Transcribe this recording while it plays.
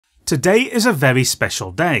Today is a very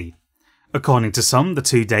special day. According to some, the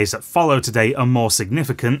 2 days that follow today are more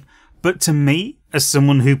significant, but to me, as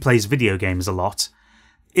someone who plays video games a lot,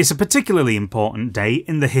 it's a particularly important day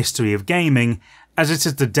in the history of gaming, as it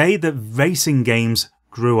is the day that racing games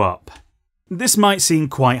grew up. This might seem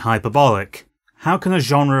quite hyperbolic. How can a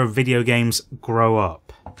genre of video games grow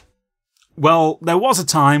up? Well, there was a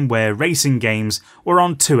time where racing games were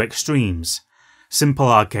on 2 extremes: simple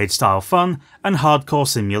arcade-style fun and hardcore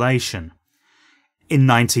simulation. In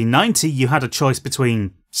 1990, you had a choice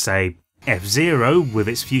between, say, F-Zero with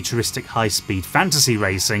its futuristic high-speed fantasy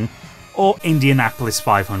racing, or Indianapolis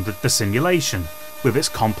 500 The Simulation, with its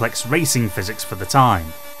complex racing physics for the time.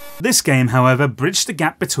 This game, however, bridged the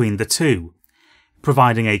gap between the two,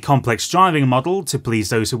 providing a complex driving model to please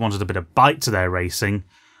those who wanted a bit of bite to their racing,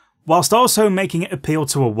 whilst also making it appeal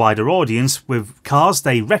to a wider audience with cars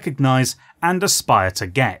they recognise and aspire to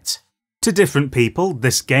get. To different people,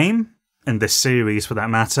 this game, and this series for that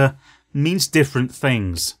matter, means different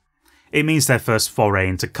things. It means their first foray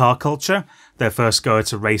into car culture, their first go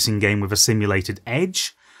at a racing game with a simulated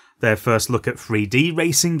edge, their first look at 3D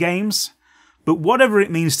racing games. But whatever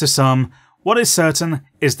it means to some, what is certain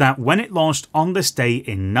is that when it launched on this day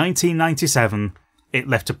in 1997, it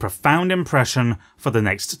left a profound impression for the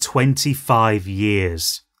next 25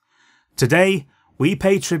 years. Today, we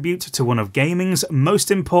pay tribute to one of gaming's most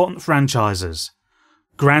important franchises,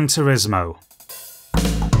 Gran Turismo.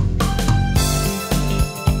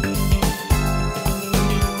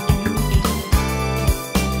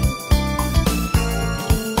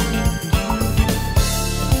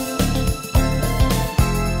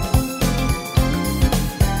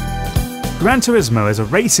 Gran Turismo is a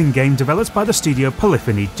racing game developed by the studio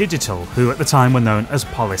Polyphony Digital, who at the time were known as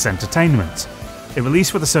Polis Entertainment. It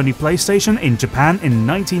released for the Sony PlayStation in Japan in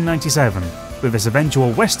 1997, with its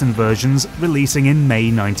eventual Western versions releasing in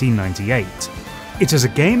May 1998. It is a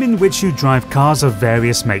game in which you drive cars of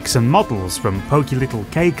various makes and models, from pokey little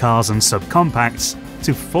K cars and subcompacts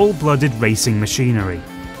to full-blooded racing machinery,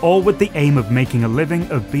 all with the aim of making a living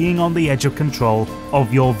of being on the edge of control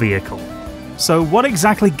of your vehicle. So what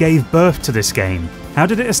exactly gave birth to this game? How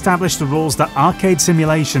did it establish the rules that arcade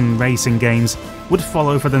simulation racing games would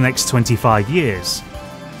follow for the next 25 years?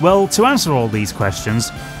 Well, to answer all these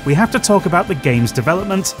questions, we have to talk about the game's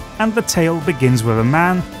development, and the tale begins with a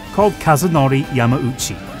man called Kazunori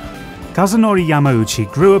Yamauchi. Kazunori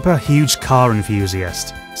Yamauchi grew up a huge car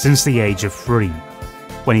enthusiast since the age of 3.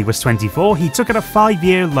 When he was 24, he took out a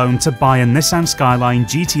 5-year loan to buy a Nissan Skyline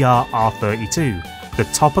GTR R32, the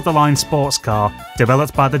top-of-the-line sports car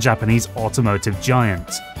developed by the Japanese automotive giant.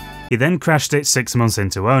 He then crashed it 6 months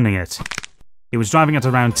into owning it. He was driving at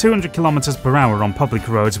around 200 km/h on public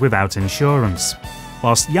roads without insurance.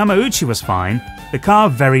 Whilst Yamauchi was fine, the car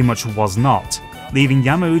very much was not, leaving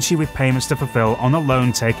Yamauchi with payments to fulfill on a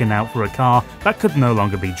loan taken out for a car that could no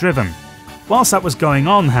longer be driven. Whilst that was going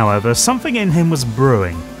on, however, something in him was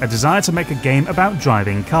brewing, a desire to make a game about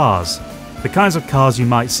driving cars. The kinds of cars you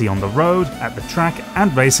might see on the road, at the track,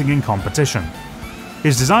 and racing in competition.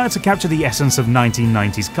 His desire to capture the essence of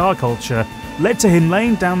 1990s car culture led to him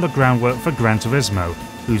laying down the groundwork for Gran Turismo,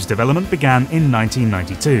 whose development began in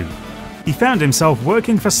 1992. He found himself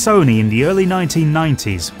working for Sony in the early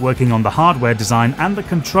 1990s, working on the hardware design and the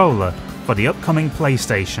controller for the upcoming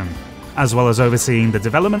PlayStation, as well as overseeing the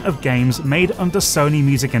development of games made under Sony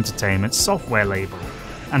Music Entertainment's software label,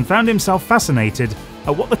 and found himself fascinated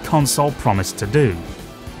at what the console promised to do.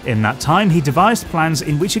 In that time, he devised plans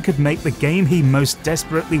in which he could make the game he most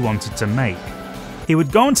desperately wanted to make. He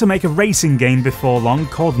would go on to make a racing game before long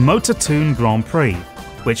called Motor Toon Grand Prix,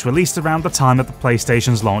 which released around the time of the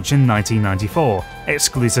PlayStation's launch in 1994,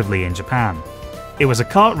 exclusively in Japan. It was a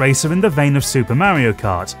kart racer in the vein of Super Mario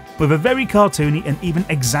Kart, with a very cartoony and even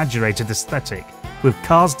exaggerated aesthetic, with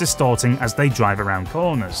cars distorting as they drive around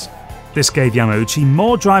corners. This gave Yamauchi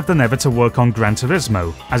more drive than ever to work on Gran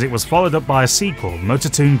Turismo, as it was followed up by a sequel, Motor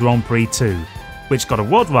Toon Grand Prix 2, which got a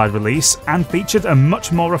worldwide release and featured a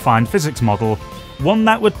much more refined physics model, one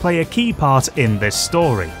that would play a key part in this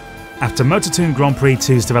story. After Motor Toon Grand Prix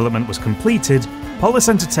 2's development was completed, Polis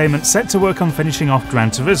Entertainment set to work on finishing off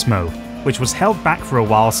Gran Turismo, which was held back for a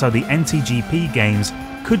while so the NTGP games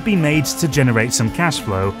could be made to generate some cash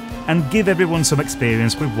flow and give everyone some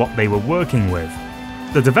experience with what they were working with.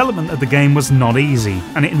 The development of the game was not easy,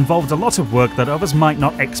 and it involved a lot of work that others might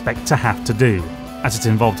not expect to have to do, as it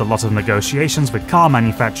involved a lot of negotiations with car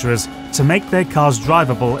manufacturers to make their cars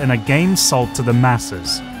drivable in a game sold to the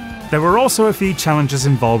masses. There were also a few challenges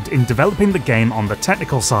involved in developing the game on the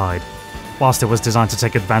technical side. Whilst it was designed to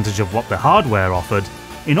take advantage of what the hardware offered,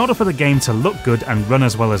 In order for the game to look good and run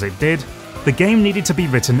as well as it did, the game needed to be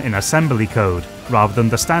written in assembly code, rather than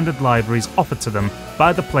the standard libraries offered to them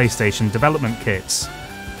by the PlayStation development kits.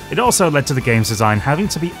 It also led to the game's design having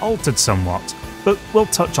to be altered somewhat, but we'll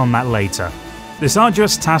touch on that later. This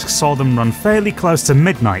arduous task saw them run fairly close to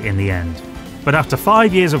midnight in the end, but after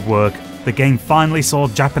 5 years of work, the game finally saw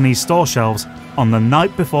Japanese store shelves on the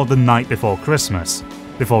night before Christmas,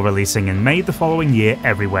 before releasing in May the following year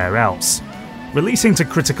everywhere else. Releasing to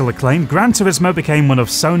critical acclaim, Gran Turismo became one of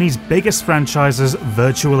Sony's biggest franchises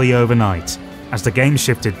virtually overnight, as the game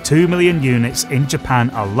shifted 2 million units in Japan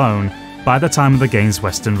alone by the time of the game's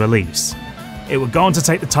Western release. It would go on to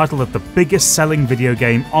take the title of the biggest selling video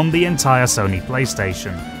game on the entire Sony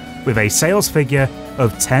PlayStation, with a sales figure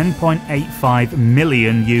of 10.85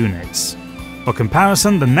 million units. For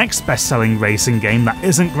comparison, the next best-selling racing game that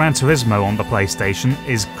isn't Gran Turismo on the PlayStation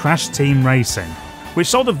is Crash Team Racing, which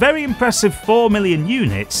sold a very impressive 4 million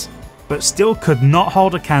units, but still could not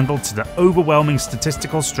hold a candle to the overwhelming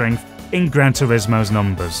statistical strength in Gran Turismo's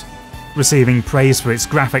numbers. Receiving praise for its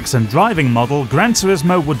graphics and driving model, Gran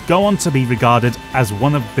Turismo would go on to be regarded as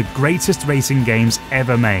one of the greatest racing games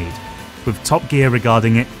ever made, with Top Gear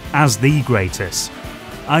regarding it as the greatest.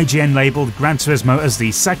 IGN labelled Gran Turismo as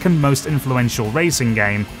the second most influential racing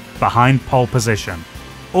game, behind Pole Position.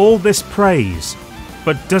 All this praise,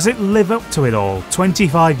 but does it live up to it all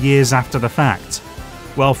 25 years after the fact?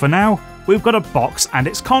 Well, for now, we've got a box and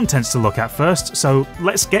its contents to look at first, so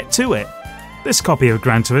let's get to it. This copy of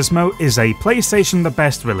Gran Turismo is a PlayStation The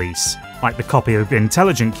Best release, like the copy of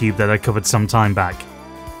Intelligent Cube that I covered some time back.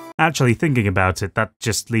 Actually, thinking about it, that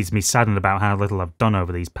just leaves me saddened about how little I've done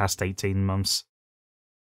over these past 18 months.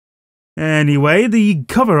 Anyway, the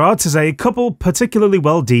cover art is a couple particularly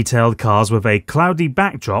well-detailed cars with a cloudy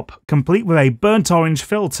backdrop, complete with a burnt orange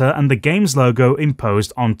filter and the game's logo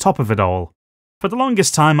imposed on top of it all. For the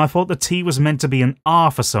longest time, I thought the T was meant to be an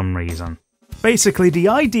R for some reason. Basically, the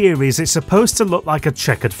idea is it's supposed to look like a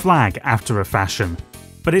checkered flag after a fashion,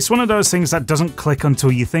 but it's one of those things that doesn't click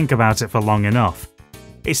until you think about it for long enough.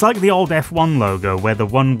 It's like the old F1 logo where the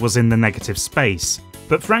 1 was in the negative space,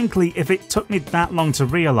 but frankly, if it took me that long to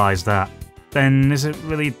realise that, then is it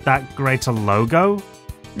really that great a logo?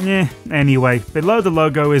 Anyway, below the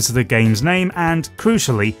logo is the game's name and,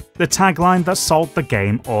 crucially, the tagline that sold the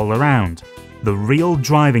game all around: the real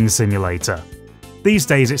driving simulator. These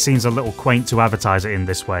days it seems a little quaint to advertise it in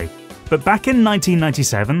this way, but back in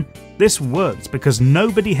 1997, this worked because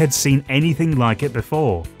nobody had seen anything like it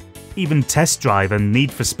before. Even Test Drive and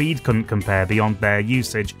Need for Speed couldn't compare beyond their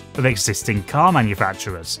usage of existing car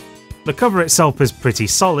manufacturers. The cover itself is pretty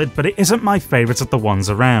solid, but it isn't my favourite of the ones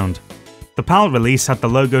around. The PAL release had the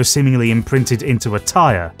logo seemingly imprinted into a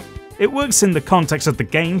tyre. It works in the context of the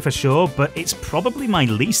game for sure, but it's probably my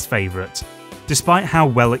least favourite, despite how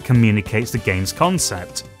well it communicates the game's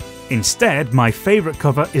concept. Instead, my favourite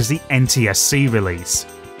cover is the NTSC release.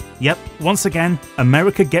 Yep, once again,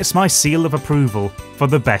 America gets my seal of approval for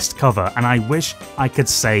the best cover, and I wish I could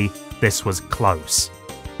say this was close.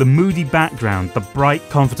 The moody background, the bright,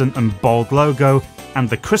 confident and bold logo, and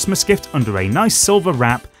the Christmas gift under a nice silver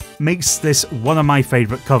wrap makes this one of my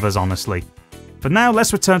favourite covers, honestly. For now,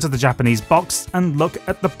 let's return to the Japanese box and look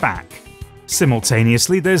at the back.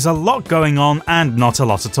 Simultaneously, there's a lot going on and not a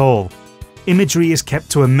lot at all. Imagery is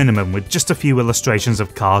kept to a minimum with just a few illustrations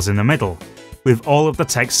of cars in the middle, with all of the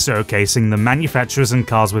text showcasing the manufacturers and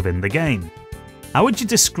cars within the game. How would you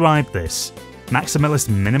describe this? Maximalist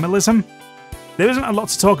minimalism? There isn't a lot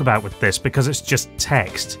to talk about with this because it's just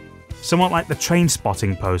text. Somewhat like the Train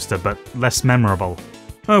Spotting poster, but less memorable.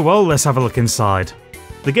 Oh well, let's have a look inside.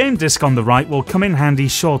 The game disc on the right will come in handy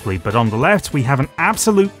shortly, but on the left we have an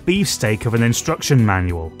absolute beefsteak of an instruction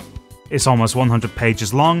manual. It's almost 100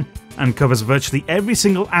 pages long and covers virtually every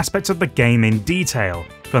single aspect of the game in detail,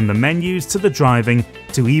 from the menus to the driving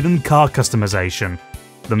to even car customization.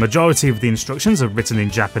 The majority of the instructions are written in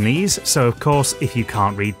Japanese, so of course if you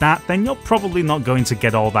can't read that, then you're probably not going to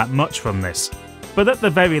get all that much from this. But at the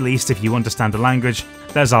very least, if you understand the language,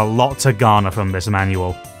 there's a lot to garner from this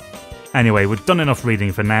manual. Anyway, we've done enough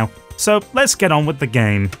reading for now, so let's get on with the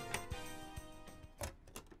game.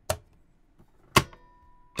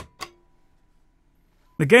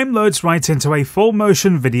 The game loads right into a full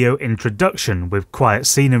motion video introduction with quiet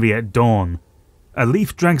scenery at dawn. A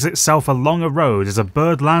leaf drags itself along a road as a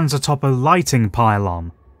bird lands atop a lighting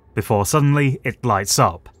pylon, before suddenly it lights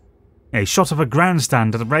up. A shot of a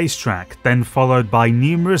grandstand at a racetrack, then followed by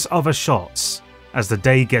numerous other shots, as the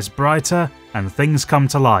day gets brighter and things come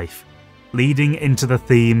to life, leading into the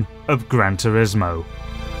theme of Gran Turismo.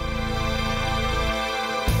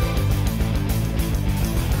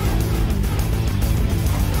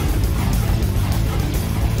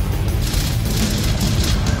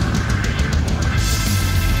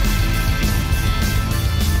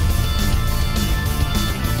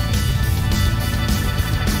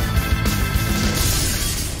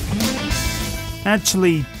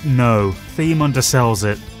 Actually, no, theme undersells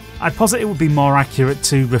it. I'd posit it would be more accurate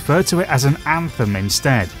to refer to it as an anthem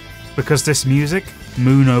instead, because this music,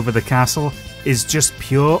 Moon Over the Castle, is just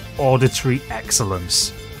pure auditory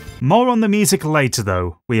excellence. More on the music later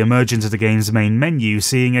though. We emerge into the game's main menu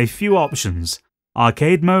seeing a few options: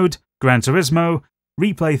 Arcade Mode, Gran Turismo,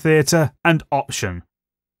 Replay Theatre, and Option.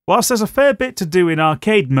 Whilst there's a fair bit to do in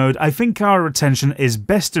Arcade Mode, I think our attention is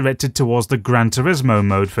best directed towards the Gran Turismo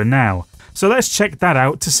mode for now, so let's check that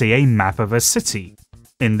out to see a map of a city.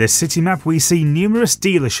 In this city map we see numerous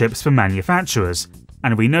dealerships for manufacturers,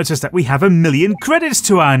 and we notice that we have 1 million credits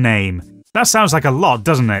to our name. That sounds like a lot,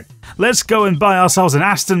 doesn't it? Let's go and buy ourselves an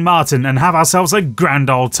Aston Martin and have ourselves a grand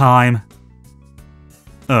old time.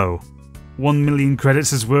 Oh, 1 million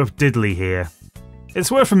credits is worth diddly here. It's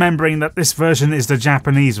worth remembering that this version is the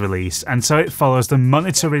Japanese release, and so it follows the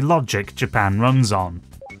monetary logic Japan runs on.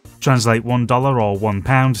 Translate $1 or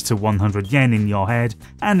 £1 to 100 yen in your head,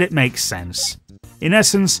 and it makes sense. In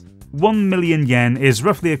essence, 1 million yen is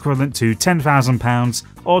roughly equivalent to £10,000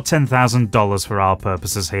 or $10,000 for our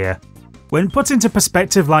purposes here. When put into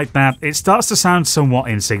perspective like that, it starts to sound somewhat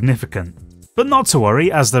insignificant. But not to worry,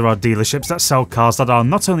 as there are dealerships that sell cars that are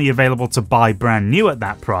not only available to buy brand new at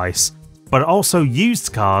that price, but also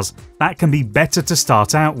used cars that can be better to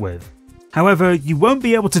start out with. However, you won't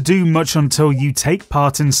be able to do much until you take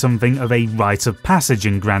part in something of a rite of passage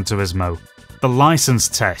in Gran Turismo: the license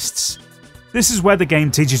tests. This is where the game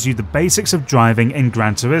teaches you the basics of driving in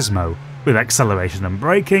Gran Turismo, with acceleration and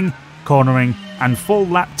braking, cornering, and full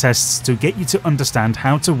lap tests to get you to understand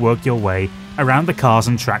how to work your way around the cars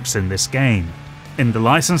and tracks in this game. In the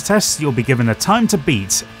license tests, you'll be given a time to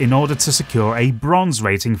beat in order to secure a bronze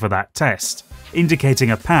rating for that test,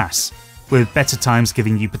 indicating a pass, with better times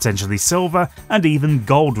giving you potentially silver and even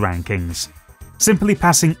gold rankings. Simply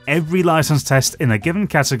passing every license test in a given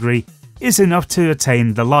category is enough to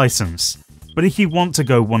attain the license, but if you want to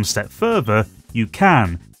go one step further, you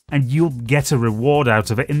can, and you'll get a reward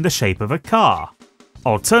out of it in the shape of a car.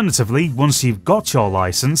 Alternatively, once you've got your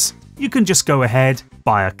license, you can just go ahead,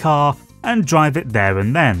 buy a car, and drive it there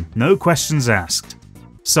and then, no questions asked.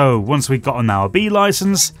 So once we've gotten our B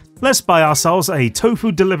license, let's buy ourselves a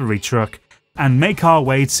tofu delivery truck and make our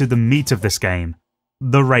way to the meat of this game: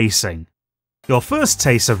 the racing. Your first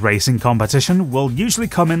taste of racing competition will usually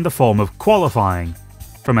come in the form of qualifying.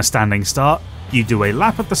 From a standing start, you do a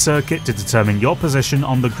lap of the circuit to determine your position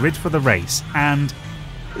on the grid for the race, and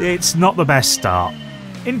it's not the best start.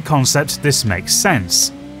 In concept, this makes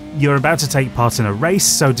sense. You're about to take part in a race,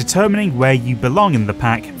 so determining where you belong in the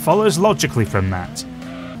pack follows logically from that.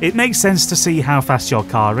 It makes sense to see how fast your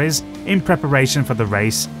car is in preparation for the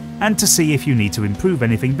race, and to see if you need to improve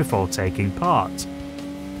anything before taking part.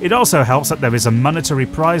 It also helps that there is a monetary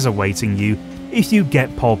prize awaiting you if you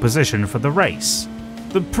get pole position for the race.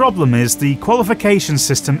 The problem is the qualification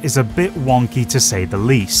system is a bit wonky to say the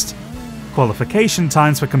least. Qualification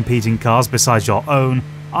times for competing cars besides your own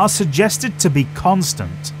are suggested to be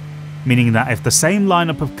constant, meaning that if the same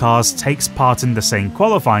lineup of cars takes part in the same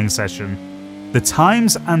qualifying session, the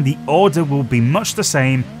times and the order will be much the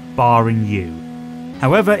same, barring you.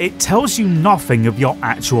 However, it tells you nothing of your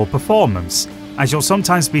actual performance, as you'll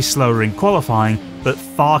sometimes be slower in qualifying but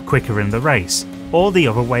far quicker in the race, or the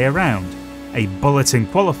other way around. A bullet in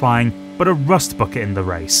qualifying but a rust bucket in the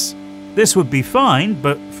race. This would be fine,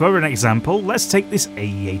 but for an example, let's take this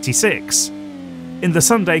AE86. In the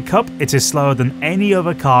Sunday Cup, it is slower than any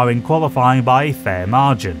other car in qualifying by a fair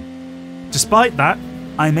margin. Despite that,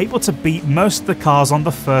 I'm able to beat most of the cars on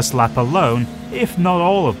the first lap alone, if not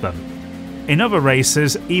all of them. In other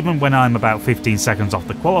races, even when I'm about 15 seconds off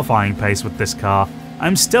the qualifying pace with this car,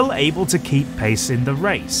 I'm still able to keep pace in the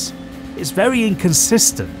race. It's very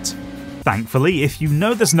inconsistent. Thankfully, if you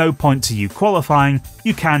know there's no point to you qualifying,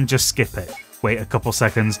 you can just skip it, wait a couple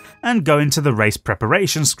seconds, and go into the race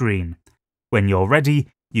preparation screen. When you're ready,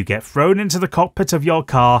 you get thrown into the cockpit of your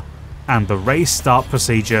car, and the race start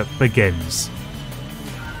procedure begins.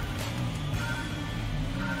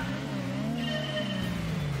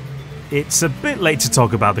 It's a bit late to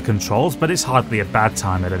talk about the controls, but it's hardly a bad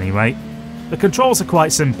time at any rate. The controls are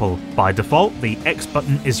quite simple. By default, the X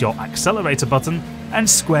button is your accelerator button, and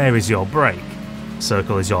square is your brake.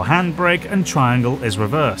 Circle is your handbrake, and triangle is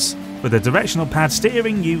reverse, with a directional pad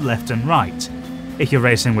steering you left and right. If you're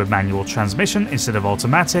racing with manual transmission instead of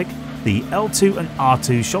automatic, the L2 and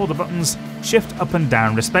R2 shoulder buttons shift up and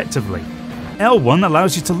down respectively. L1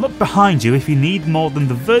 allows you to look behind you if you need more than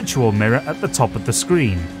the virtual mirror at the top of the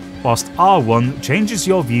screen, whilst R1 changes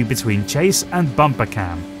your view between chase and bumper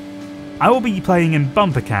cam. I will be playing in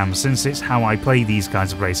bumper cam since it's how I play these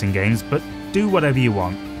kinds of racing games, but do whatever you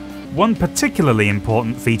want. One particularly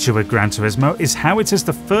important feature with Gran Turismo is how it is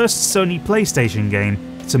the first Sony PlayStation game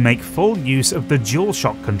to make full use of the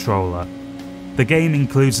DualShock controller. The game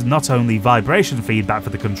includes not only vibration feedback for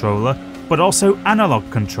the controller, but also analog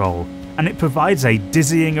control, and it provides a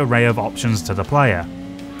dizzying array of options to the player.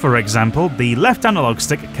 For example, the left analog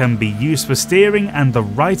stick can be used for steering and the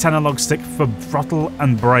right analog stick for throttle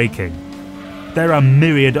and braking. There are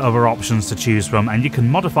myriad other options to choose from, and you can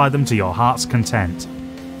modify them to your heart's content.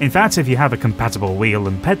 In fact, if you have a compatible wheel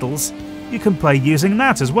and pedals, you can play using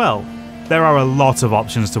that as well. There are a lot of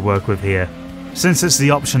options to work with here. Since it's the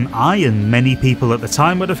option I and many people at the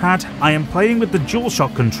time would have had, I am playing with the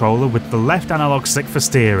DualShock controller with the left analog stick for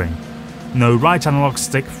steering. No right analog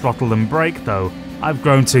stick, throttle and brake though. I've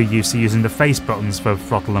grown too used to using the face buttons for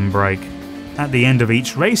throttle and brake. At the end of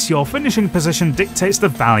each race, your finishing position dictates the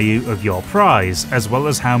value of your prize, as well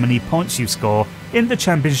as how many points you score in the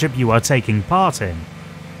championship you are taking part in.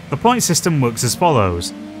 The point system works as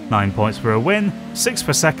follows: 9 points for a win, 6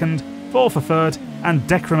 for second, 4 for third, and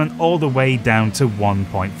decrement all the way down to 1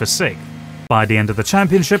 point for sixth. By the end of the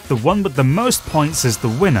championship, the one with the most points is the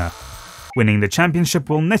winner. Winning the championship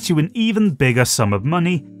will net you an even bigger sum of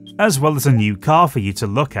money, as well as a new car for you to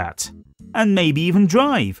look at, and maybe even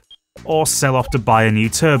drive, or sell off to buy a new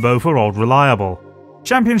turbo for old reliable.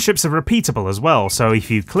 Championships are repeatable as well, so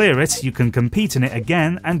if you clear it, you can compete in it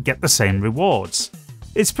again and get the same rewards.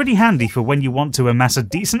 It's pretty handy for when you want to amass a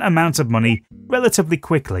decent amount of money relatively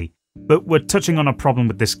quickly, but we're touching on a problem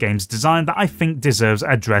with this game's design that I think deserves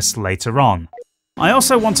address later on. I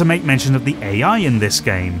also want to make mention of the AI in this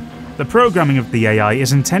game. The programming of the AI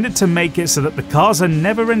is intended to make it so that the cars are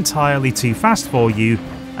never entirely too fast for you,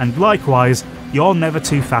 and likewise, you're never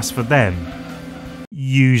too fast for them.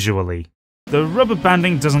 Usually. The rubber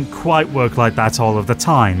banding doesn't quite work like that all of the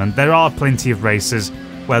time, and there are plenty of races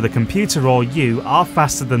where the computer or you are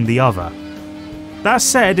faster than the other. That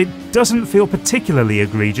said, it doesn't feel particularly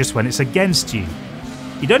egregious when it's against you.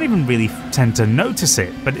 You don't even really tend to notice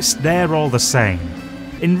it, but it's there all the same.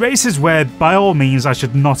 In races where, by all means, I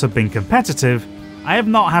should not have been competitive, I have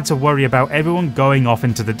not had to worry about everyone going off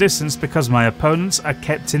into the distance because my opponents are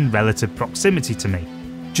kept in relative proximity to me,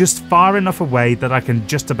 just far enough away that I can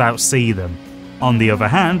just about see them. On the other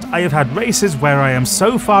hand, I have had races where I am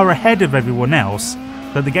so far ahead of everyone else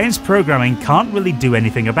that the game's programming can't really do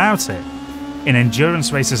anything about it. In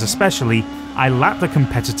endurance races especially, I lap the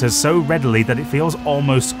competitors so readily that it feels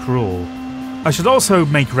almost cruel. I should also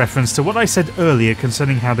make reference to what I said earlier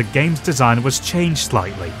concerning how the game's design was changed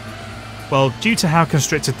slightly. Well, due to how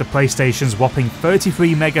constricted the PlayStation's whopping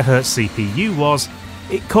 33MHz CPU was,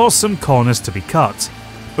 it caused some corners to be cut.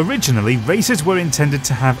 Originally, races were intended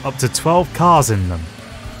to have up to 12 cars in them.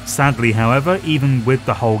 Sadly, however, even with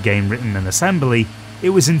the whole game written in assembly, it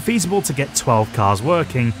was infeasible to get 12 cars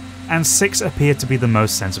working, and 6 appeared to be the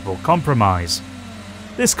most sensible compromise.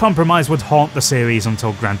 This compromise would haunt the series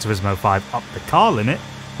until Gran Turismo 5 upped the car limit,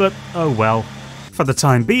 but oh well. For the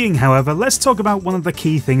time being, however, let's talk about one of the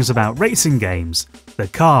key things about racing games: the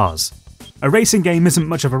cars. A racing game isn't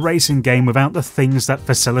much of a racing game without the things that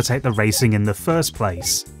facilitate the racing in the first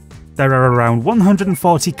place. There are around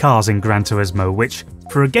 140 cars in Gran Turismo, which,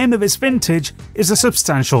 for a game of its vintage, is a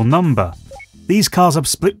substantial number. These cars are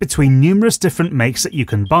split between numerous different makes that you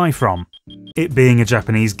can buy from. It being a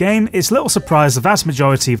Japanese game, it's little surprise the vast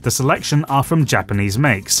majority of the selection are from Japanese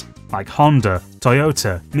makes, like Honda,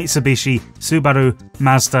 Toyota, Mitsubishi, Subaru,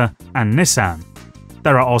 Mazda, and Nissan.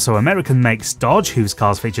 There are also American makes Dodge, whose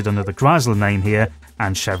cars featured under the Chrysler name here,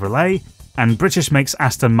 and Chevrolet, and British makes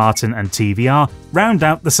Aston Martin and TVR round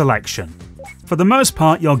out the selection. For the most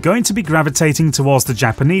part, you're going to be gravitating towards the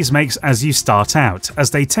Japanese makes as you start out, as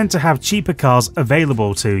they tend to have cheaper cars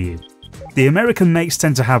available to you. The American makes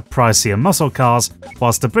tend to have pricier muscle cars,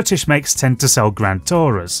 whilst the British makes tend to sell Grand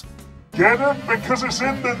Tourers. Get it? Because it's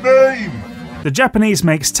in the name! The Japanese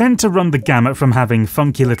makes tend to run the gamut from having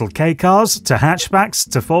funky little K cars, to hatchbacks,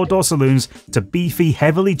 to four-door saloons, to beefy,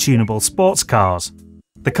 heavily tunable sports cars.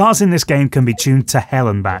 The cars in this game can be tuned to hell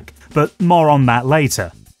and back, but more on that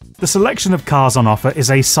later. The selection of cars on offer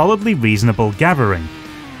is a solidly reasonable gathering.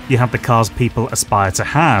 You have the cars people aspire to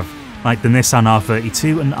have, like the Nissan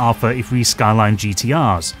R32 and R33 Skyline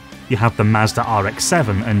GTRs. You have the Mazda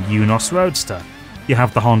RX-7 and Yunos Roadster. You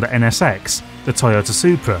have the Honda NSX, the Toyota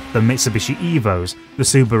Supra, the Mitsubishi Evos, the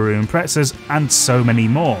Subaru Imprezas, and so many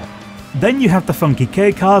more. Then you have the funky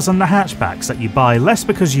K cars and the hatchbacks that you buy less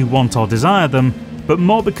because you want or desire them, but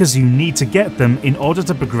more because you need to get them in order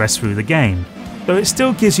to progress through the game, though it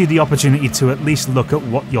still gives you the opportunity to at least look at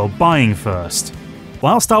what you're buying first.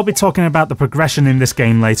 Whilst I'll be talking about the progression in this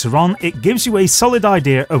game later on, it gives you a solid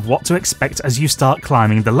idea of what to expect as you start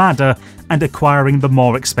climbing the ladder and acquiring the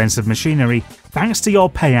more expensive machinery, thanks to your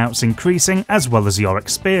payouts increasing as well as your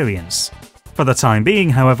experience. For the time being,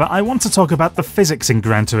 however, I want to talk about the physics in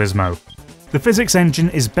Gran Turismo. The physics engine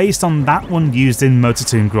is based on that one used in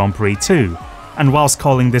Motortoon Grand Prix 2, and whilst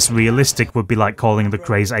calling this realistic would be like calling the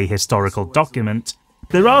craze a historical document,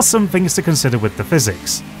 there are some things to consider with the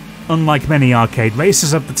physics. Unlike many arcade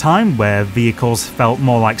races of the time, where vehicles felt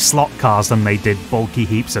more like slot cars than they did bulky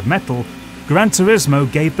heaps of metal, Gran Turismo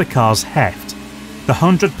gave the cars heft. The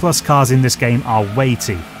 100+ cars in this game are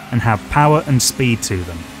weighty, and have power and speed to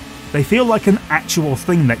them. They feel like an actual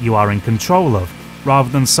thing that you are in control of, rather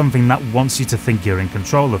than something that wants you to think you're in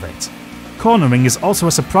control of it. Cornering is also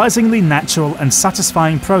a surprisingly natural and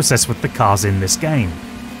satisfying process with the cars in this game.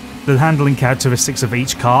 The handling characteristics of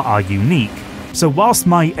each car are unique, so whilst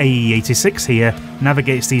my AE86 here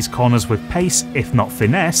navigates these corners with pace if not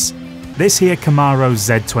finesse, this here Camaro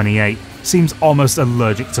Z28 seems almost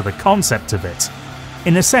allergic to the concept of it.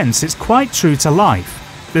 In a sense, it's quite true to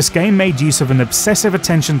life. This game made use of an obsessive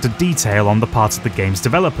attention to detail on the part of the game's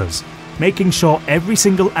developers, making sure every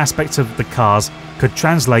single aspect of the cars could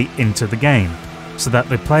translate into the game, so that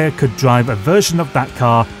the player could drive a version of that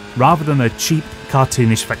car rather than a cheap,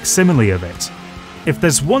 cartoonish facsimile of it. If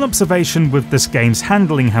there's one observation with this game's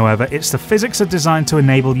handling, however, it's the physics are designed to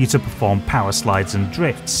enable you to perform power slides and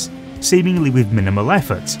drifts, seemingly with minimal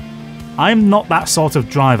effort. I'm not that sort of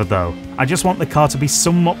driver though, I just want the car to be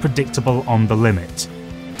somewhat predictable on the limit.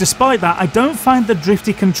 Despite that, I don't find the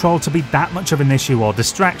drifty control to be that much of an issue or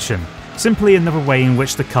distraction, simply another way in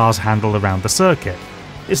which the cars handle around the circuit.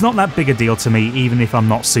 It's not that big a deal to me even if I'm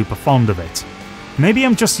not super fond of it. Maybe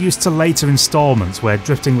I'm just used to later installments where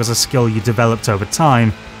drifting was a skill you developed over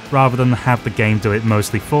time, rather than have the game do it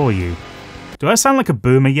mostly for you. Do I sound like a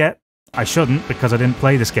boomer yet? I shouldn't, because I didn't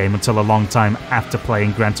play this game until a long time after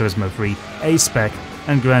playing Gran Turismo 3 A-Spec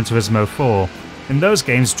and Gran Turismo 4. In those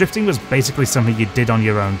games, drifting was basically something you did on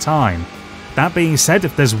your own time. That being said,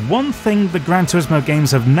 if there's one thing the Gran Turismo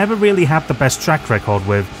games have never really had the best track record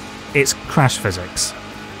with, it's crash physics.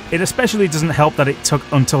 It especially doesn't help that it took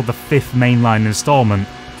until the 5th mainline installment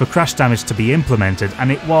for crash damage to be implemented,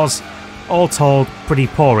 and it was, all told, pretty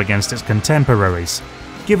poor against its contemporaries.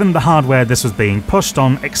 Given the hardware this was being pushed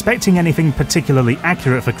on, expecting anything particularly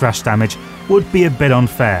accurate for crash damage would be a bit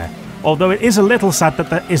unfair, although it is a little sad that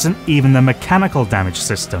there isn't even a mechanical damage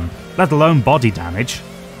system, let alone body damage.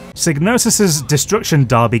 Psygnosis's Destruction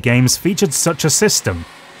Derby games featured such a system,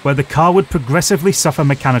 where the car would progressively suffer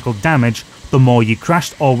mechanical damage the more you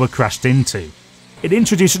crashed or were crashed into. It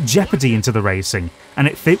introduced jeopardy into the racing, and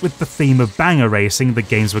it fit with the theme of banger racing the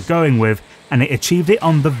games were going with, and it achieved it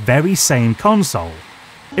on the very same console.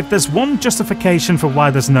 If there's one justification for why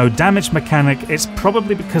there's no damage mechanic, it's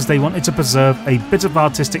probably because they wanted to preserve a bit of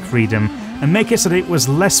artistic freedom and make it so that it was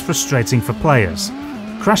less frustrating for players.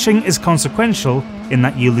 Crashing is consequential in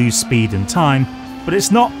that you lose speed and time, but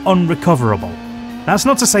it's not unrecoverable. That's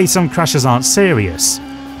not to say some crashes aren't serious.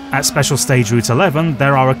 At Special Stage Route 11,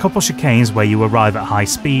 there are a couple chicanes where you arrive at high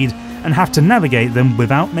speed and have to navigate them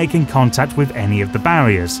without making contact with any of the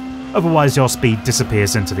barriers, otherwise your speed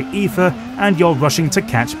disappears into the ether and you're rushing to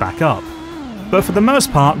catch back up. But for the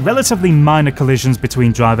most part, relatively minor collisions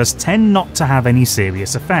between drivers tend not to have any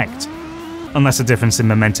serious effect. Unless the difference in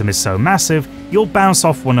momentum is so massive, you'll bounce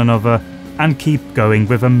off one another and keep going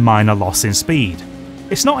with a minor loss in speed.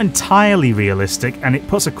 It's not entirely realistic, and it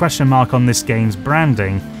puts a question mark on this game's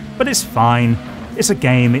branding, but it's fine. It's a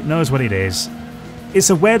game, it knows what it is. It's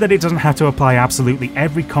aware that it doesn't have to apply absolutely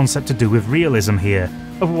every concept to do with realism here,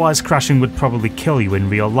 otherwise crashing would probably kill you in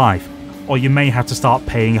real life, or you may have to start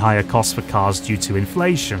paying higher costs for cars due to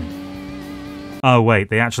inflation. Oh wait,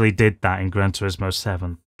 they actually did that in Gran Turismo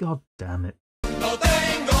 7. God damn it.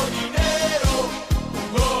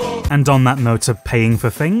 And on that note of paying for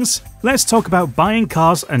things, let's talk about buying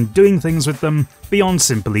cars and doing things with them beyond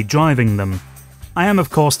simply driving them. I am of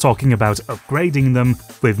course talking about upgrading them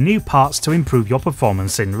with new parts to improve your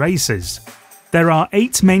performance in races. There are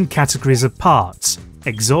 8 main categories of parts: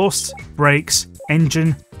 exhaust, brakes,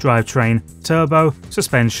 engine, drivetrain, turbo,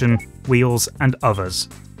 suspension, wheels, and others.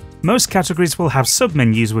 Most categories will have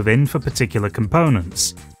submenus within for particular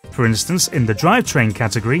components. For instance, in the drivetrain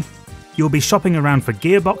category, you'll be shopping around for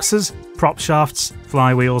gearboxes, prop shafts,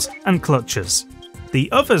 flywheels, and clutches.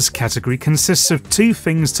 The others category consists of 2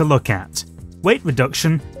 things to look at: weight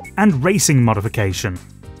reduction and racing modification.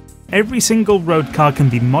 Every single road car can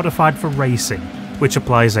be modified for racing, which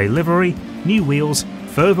applies a livery, new wheels,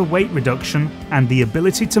 further weight reduction, and the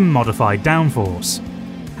ability to modify downforce.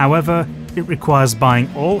 However, it requires buying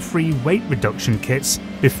all 3 weight reduction kits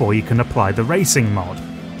before you can apply the racing mod.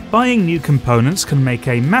 Buying new components can make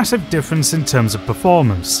a massive difference in terms of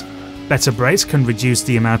performance. Better brakes can reduce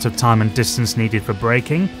the amount of time and distance needed for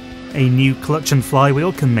braking, a new clutch and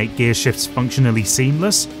flywheel can make gear shifts functionally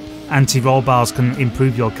seamless, anti-roll bars can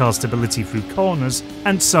improve your car's stability through corners,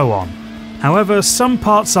 and so on. However, some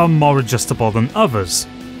parts are more adjustable than others.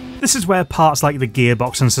 This is where parts like the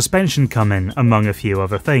gearbox and suspension come in, among a few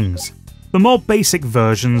other things. The more basic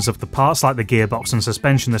versions of the parts like the gearbox and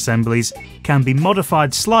suspension assemblies can be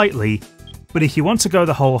modified slightly, but if you want to go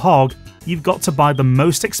the whole hog, you've got to buy the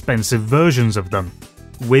most expensive versions of them.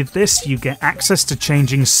 With this, you get access to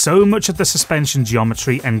changing so much of the suspension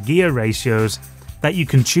geometry and gear ratios that you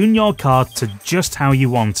can tune your car to just how you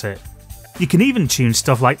want it. You can even tune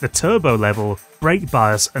stuff like the turbo level, brake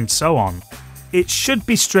bias, and so on. It should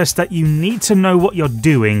be stressed that you need to know what you're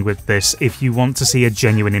doing with this if you want to see a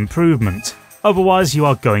genuine improvement, otherwise you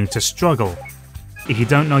are going to struggle. If you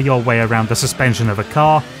don't know your way around the suspension of a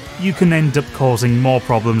car, you can end up causing more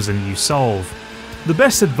problems than you solve. The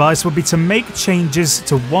best advice would be to make changes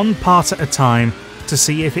to one part at a time to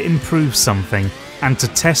see if it improves something, and to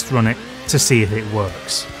test run it to see if it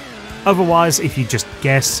works. Otherwise, if you just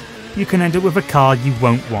guess, you can end up with a car you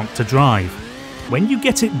won't want to drive. When you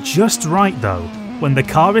get it just right though, when the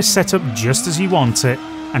car is set up just as you want it,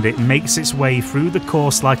 and it makes its way through the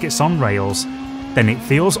course like it's on rails, then it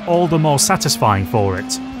feels all the more satisfying for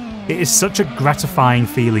it. It is such a gratifying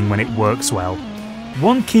feeling when it works well.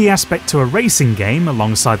 One key aspect to a racing game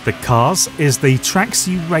alongside the cars is the tracks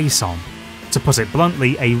you race on. To put it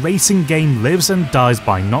bluntly, a racing game lives and dies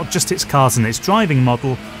by not just its cars and its driving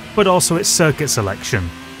model, but also its circuit selection.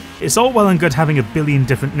 It's all well and good having a billion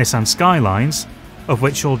different Nissan Skylines, of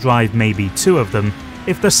which you'll drive maybe 2 of them,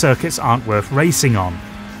 if the circuits aren't worth racing on.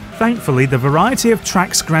 Thankfully, the variety of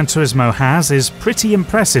tracks Gran Turismo has is pretty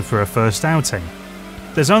impressive for a first outing.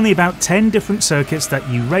 There's only about 10 different circuits that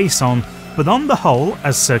you race on, but on the whole,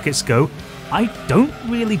 as circuits go, I don't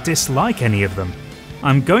really dislike any of them.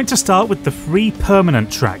 I'm going to start with the 3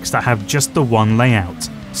 permanent tracks that have just the one layout,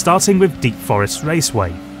 starting with Deep Forest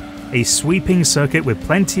Raceway, a sweeping circuit with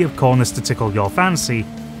plenty of corners to tickle your fancy,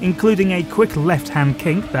 including a quick left-hand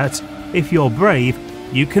kink that, if you're brave,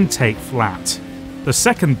 you can take flat. The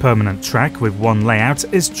second permanent track with one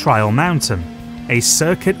layout is Trial Mountain, a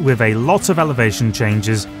circuit with a lot of elevation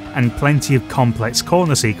changes and plenty of complex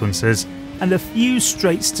corner sequences, and a few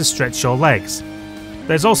straights to stretch your legs.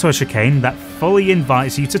 There's also a chicane that fully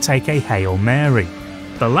invites you to take a Hail Mary.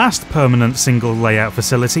 The last permanent single layout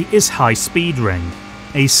facility is High Speed Ring,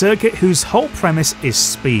 a circuit whose whole premise is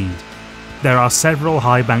speed. There are several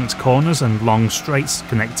high-banked corners and long straights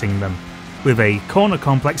connecting them, with a corner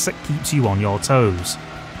complex that keeps you on your toes.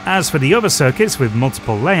 As for the other circuits with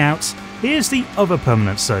multiple layouts, here's the other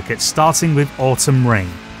permanent circuit, starting with Autumn Ring.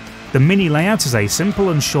 The mini layout is a simple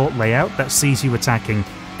and short layout that sees you attacking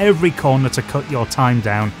every corner to cut your time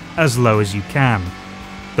down as low as you can.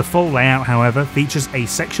 The full layout, however, features a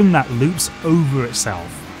section that loops over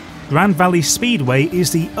itself. Grand Valley Speedway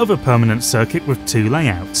is the other permanent circuit with 2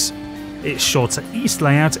 layouts. Its shorter east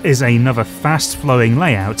layout is another fast-flowing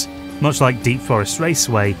layout, much like Deep Forest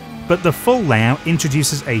Raceway, but the full layout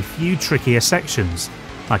introduces a few trickier sections,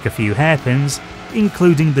 like a few hairpins,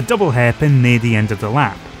 including the double hairpin near the end of the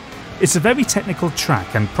lap. It's a very technical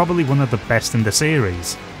track and probably one of the best in the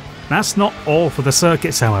series. That's not all for the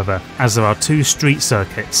circuits however, as there are 2 street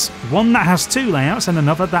circuits, one that has 2 layouts and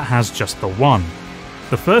another that has just the one.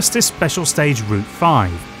 The first is Special Stage Route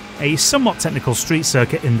 5, a somewhat technical street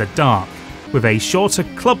circuit in the dark, with a shorter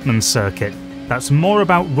Clubman circuit that's more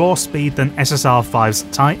about raw speed than SSR5's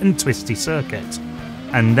tight and twisty circuit.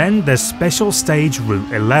 And then there's Special Stage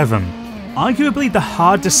Route 11, arguably the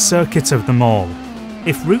hardest circuit of them all.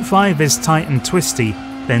 If Route 5 is tight and twisty,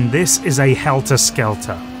 then this is a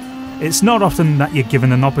helter-skelter. It's not often that you're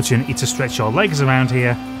given an opportunity to stretch your legs around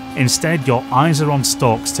here, instead your eyes are on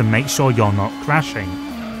stalks to make sure you're not crashing.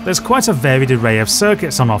 There's quite a varied array of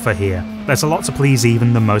circuits on offer here, there's a lot to please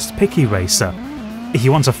even the most picky racer. If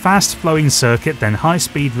you want a fast-flowing circuit, then High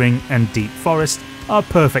Speed Ring and Deep Forest are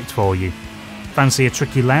perfect for you. Fancy a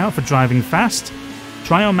tricky layout for driving fast?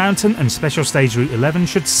 Trial Mountain and Special Stage Route 11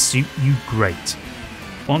 should suit you great.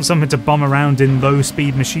 Want something to bomb around in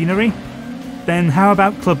low-speed machinery? Then how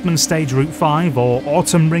about Clubman Stage Route 5 or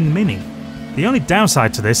Autumn Ring Mini? The only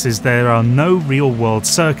downside to this is there are no real-world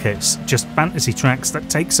circuits, just fantasy tracks that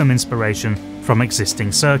take some inspiration from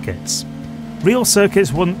existing circuits. Real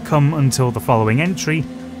circuits wouldn't come until the following entry,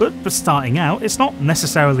 but for starting out it's not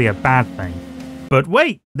necessarily a bad thing. But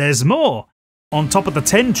wait, there's more! On top of the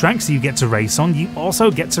 10 tracks you get to race on, you also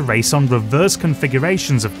get to race on reverse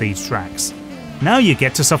configurations of these tracks. Now you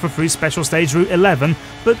get to suffer through Special Stage Route 11,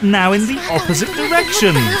 but now in the opposite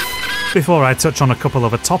direction! Before I touch on a couple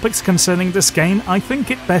other topics concerning this game, I think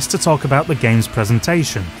it best to talk about the game's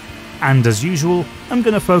presentation. And as usual, I'm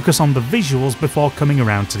going to focus on the visuals before coming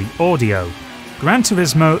around to the audio. Gran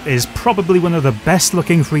Turismo is probably one of the best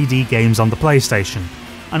looking 3D games on the PlayStation.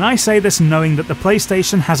 And I say this knowing that the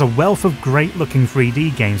PlayStation has a wealth of great looking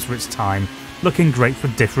 3D games for its time, looking great for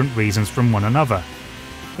different reasons from one another.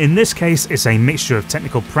 In this case, it's a mixture of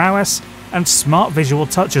technical prowess and smart visual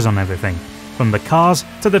touches on everything, from the cars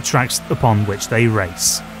to the tracks upon which they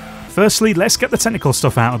race. Firstly, let's get the technical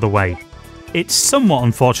stuff out of the way. It's somewhat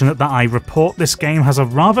unfortunate that I report this game has a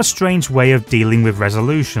rather strange way of dealing with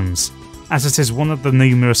resolutions, as it is one of the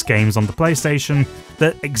numerous games on the PlayStation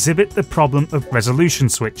that exhibit the problem of resolution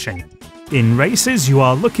switching. In races, you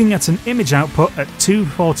are looking at an image output at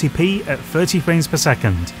 240p at 30 frames per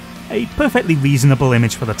second, a perfectly reasonable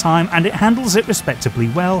image for the time, and it handles it respectably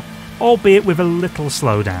well, albeit with a little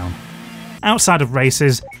slowdown. Outside of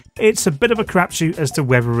races, it's a bit of a crapshoot as to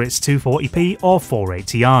whether it's 240p or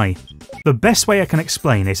 480i. The best way I can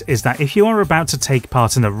explain it is that if you are about to take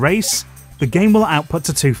part in a race, the game will output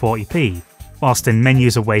to 240p, whilst in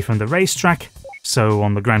menus away from the racetrack, so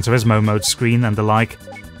on the Gran Turismo mode screen and the like,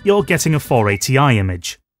 you're getting a 480i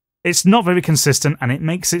image. It's not very consistent and it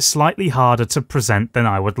makes it slightly harder to present than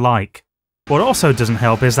I would like. What also doesn't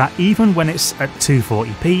help is that even when it's at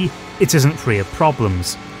 240p, it isn't free of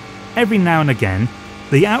problems. Every now and again,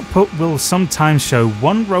 the output will sometimes show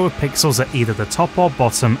one row of pixels at either the top or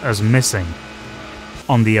bottom as missing.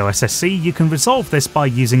 On the OSSC, you can resolve this by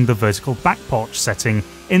using the vertical backporch setting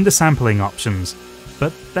in the sampling options,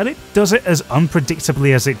 but that it does it as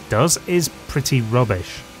unpredictably as it does is pretty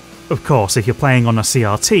rubbish. Of course, if you're playing on a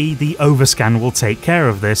CRT, the overscan will take care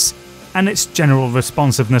of this, and its general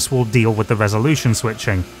responsiveness will deal with the resolution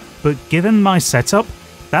switching, but given my setup,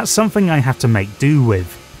 that's something I have to make do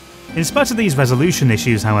with. In spite of these resolution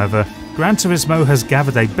issues, however, Gran Turismo has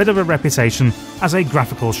gathered a bit of a reputation as a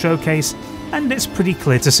graphical showcase, and it's pretty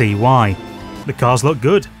clear to see why. The cars look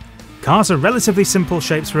good. Cars are relatively simple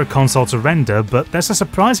shapes for a console to render, but there's a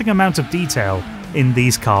surprising amount of detail in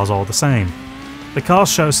these cars all the same. The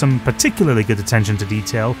cars show some particularly good attention to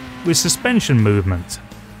detail with suspension movement.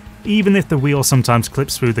 Even if the wheel sometimes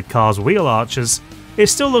clips through the car's wheel arches, it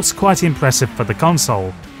still looks quite impressive for the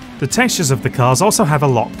console. The textures of the cars also have a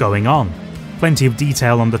lot going on. Plenty of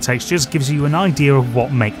detail on the textures gives you an idea of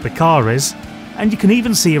what make the car is, and you can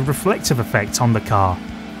even see a reflective effect on the car.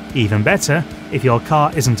 Even better, if your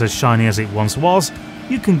car isn't as shiny as it once was,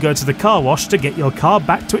 you can go to the car wash to get your car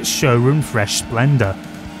back to its showroom fresh splendour.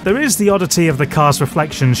 There is the oddity of the car's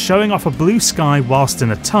reflection showing off a blue sky whilst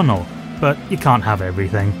in a tunnel, but you can't have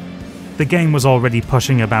everything. The game was already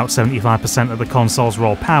pushing about 75% of the console's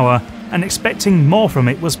raw power, and expecting more from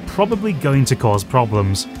it was probably going to cause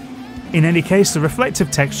problems. In any case, the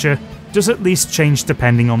reflective texture does at least change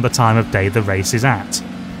depending on the time of day the race is at.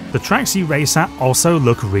 The tracks you race at also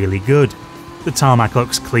look really good. The tarmac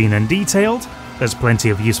looks clean and detailed, there's plenty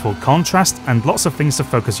of useful contrast and lots of things to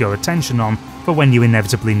focus your attention on for when you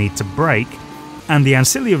inevitably need to brake, and the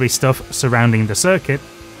ancillary stuff surrounding the circuit,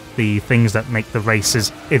 the things that make the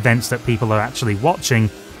races events that people are actually watching,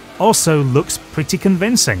 also looks pretty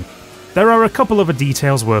convincing. There are a couple other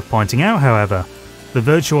details worth pointing out, however. The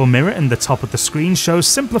virtual mirror in the top of the screen shows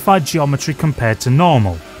simplified geometry compared to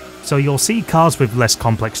normal, so you'll see cars with less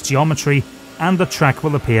complex geometry and the track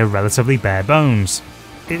will appear relatively bare bones.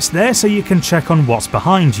 It's there so you can check on what's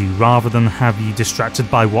behind you rather than have you distracted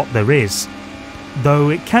by what there is. Though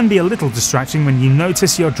it can be a little distracting when you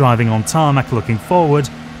notice you're driving on tarmac looking forward,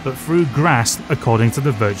 but through grass according to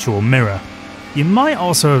the virtual mirror. You might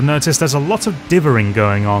also have noticed there's a lot of dithering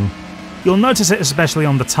going on. You'll notice it especially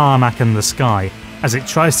on the tarmac and the sky, as it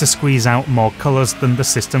tries to squeeze out more colours than the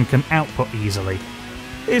system can output easily.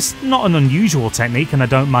 It's not an unusual technique and I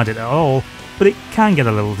don't mind it at all, but it can get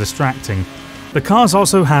a little distracting. The cars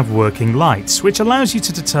also have working lights, which allows you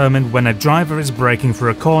to determine when a driver is braking for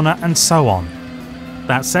a corner and so on.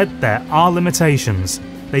 That said, there are limitations.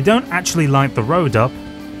 They don't actually light the road up,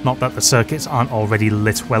 not that the circuits aren't already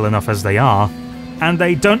lit well enough as they are, and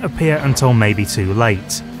they don't appear until maybe too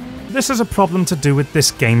late. This is a problem to do with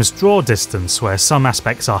this game's draw distance, where some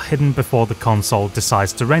aspects are hidden before the console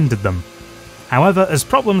decides to render them. However, as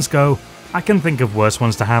problems go, I can think of worse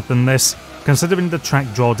ones to have than this, considering the track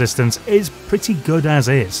draw distance is pretty good as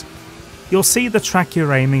is. You'll see the track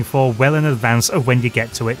you're aiming for well in advance of when you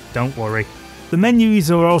get to it, don't worry. The menus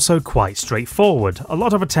are also quite straightforward. A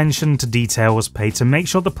lot of attention to detail was paid to make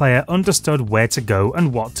sure the player understood where to go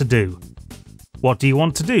and what to do. What do you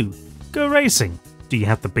want to do? Go racing. Do you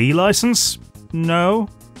have the B license? No?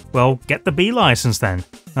 Well, get the B license then.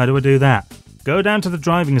 How do I do that? Go down to the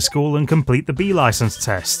driving school and complete the B license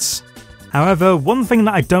tests. However, one thing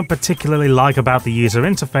that I don't particularly like about the user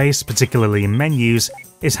interface, particularly in menus,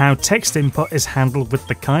 is how text input is handled with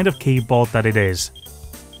the kind of keyboard that it is.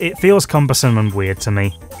 It feels cumbersome and weird to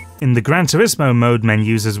me. In the Gran Turismo mode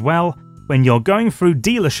menus as well, when you're going through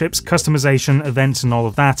dealerships, customization, events and all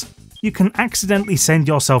of that, you can accidentally send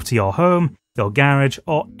yourself to your home, your garage,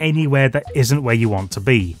 or anywhere that isn't where you want to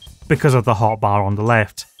be, because of the hotbar on the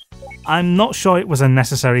left. I'm not sure it was a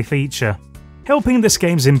necessary feature. Helping this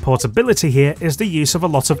game's importability here is the use of a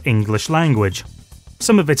lot of English language.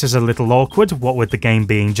 Some of it is a little awkward, what with the game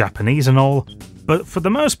being Japanese and all, but for the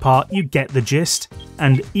most part you get the gist,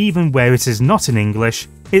 and even where it is not in English,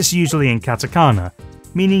 it's usually in katakana,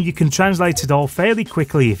 meaning you can translate it all fairly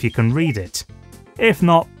quickly if you can read it. If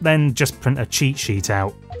not, then just print a cheat sheet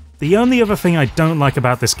out. The only other thing I don't like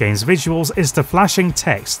about this game's visuals is the flashing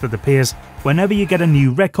text that appears whenever you get a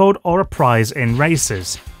new record or a prize in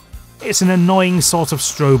races. It's an annoying sort of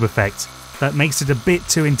strobe effect that makes it a bit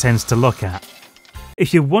too intense to look at.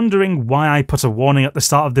 If you're wondering why I put a warning at the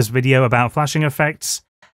start of this video about flashing effects,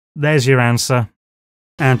 there's your answer.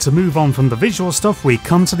 And to move on from the visual stuff, we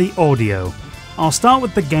come to the audio. I'll start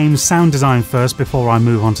with the game's sound design first before I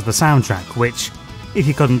move on to the soundtrack, which, if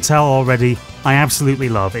you couldn't tell already, I absolutely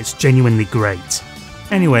love. It's genuinely great.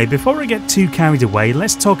 Anyway, before I get too carried away,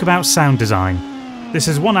 let's talk about sound design. This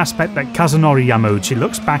is one aspect that Kazunori Yamauchi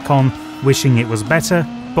looks back on, wishing it was better,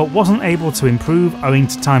 but wasn't able to improve owing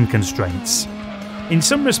to time constraints. In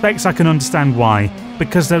some respects I can understand why,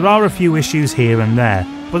 because there are a few issues here and there,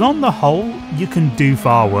 but on the whole, you can do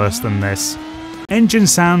far worse than this. Engine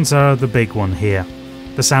sounds are the big one here.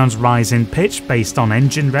 The sounds rise in pitch based on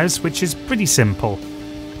engine revs, which is pretty simple.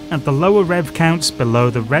 At the lower rev counts below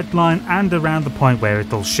the red line and around the point where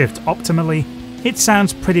it'll shift optimally, it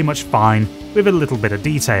sounds pretty much fine, with a little bit of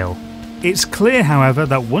detail. It's clear, however,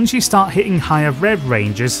 that once you start hitting higher rev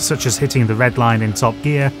ranges, such as hitting the red line in top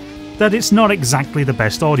gear, that it's not exactly the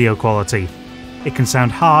best audio quality. It can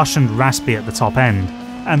sound harsh and raspy at the top end,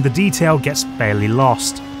 and the detail gets barely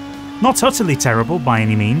lost. Not utterly terrible by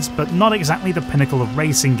any means, but not exactly the pinnacle of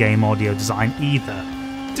racing game audio design either.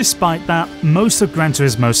 Despite that, most of Gran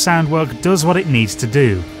Turismo's sound work does what it needs to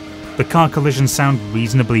do. The car collisions sound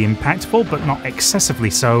reasonably impactful, but not excessively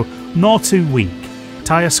so, nor too weak.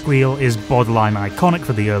 Tyre squeal is borderline iconic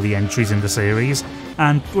for the early entries in the series,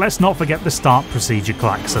 and let's not forget the start procedure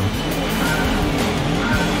klaxon.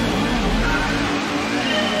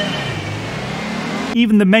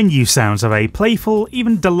 Even the menu sounds have a playful,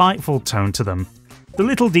 even delightful tone to them. The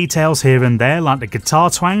little details here and there, like the guitar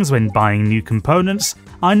twangs when buying new components,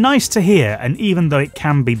 are nice to hear, and even though it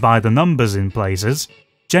can be by the numbers in places,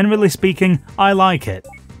 generally speaking, I like it.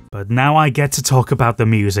 But now I get to talk about the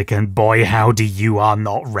music, and boy howdy you are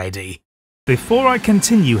not ready. Before I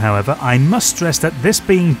continue, however, I must stress that this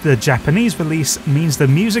being the Japanese release means the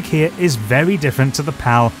music here is very different to the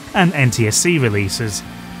PAL and NTSC releases,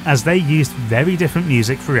 as they used very different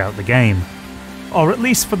music throughout the game. Or at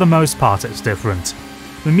least for the most part it's different.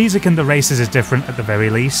 The music in the races is different at the very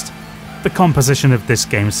least. The composition of this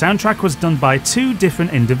game's soundtrack was done by two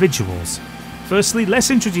different individuals. Firstly, let's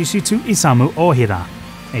introduce you to Isamu Ohira,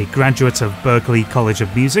 a graduate of Berklee College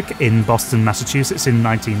of Music in Boston, Massachusetts in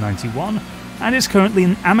 1991, and is currently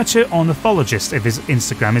an amateur ornithologist if his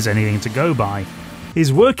Instagram is anything to go by.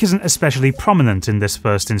 His work isn't especially prominent in this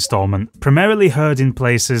first installment, primarily heard in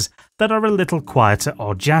places that are a little quieter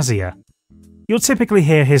or jazzier. You'll typically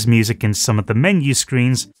hear his music in some of the menu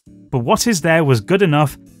screens, but what is there was good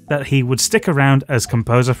enough that he would stick around as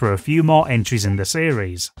composer for a few more entries in the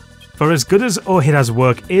series. For as good as Ohira's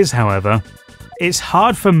work is, however, it's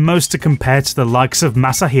hard for most to compare to the likes of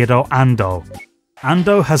Masahiro Ando.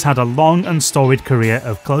 Ando has had a long and storied career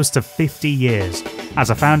of close to 50 years as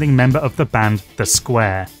a founding member of the band The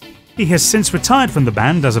Square. He has since retired from the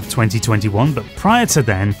band as of 2021, but prior to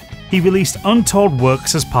then, he released untold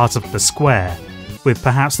works as part of The Square, with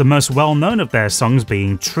perhaps the most well-known of their songs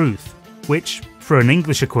being Truth, which, for an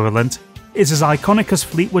English equivalent, is as iconic as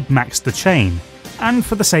Fleetwood Mac's The Chain, and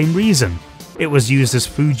for the same reason. It was used as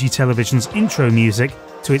Fuji Television's intro music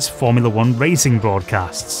to its Formula 1 racing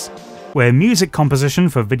broadcasts. Where music composition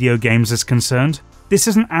for video games is concerned, this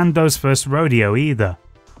isn't Ando's first rodeo either.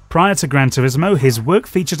 Prior to Gran Turismo, his work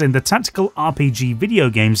featured in the tactical RPG video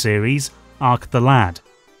game series Ark the Lad.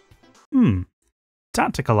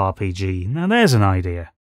 Tactical RPG, now there's an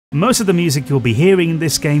idea. Most of the music you'll be hearing in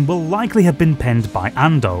this game will likely have been penned by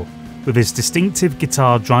Ando, with his distinctive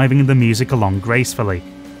guitar driving the music along gracefully.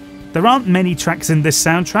 There aren't many tracks in this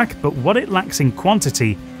soundtrack, but what it lacks in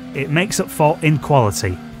quantity, it makes up for in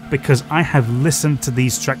quality, because I have listened to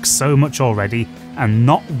these tracks so much already, and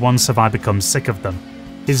not once have I become sick of them.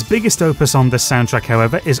 His biggest opus on this soundtrack,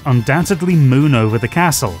 however, is undoubtedly Moon Over the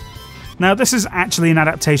Castle. Now, this is actually an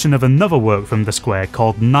adaptation of another work from the Square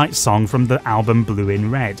called Night Song from the album Blue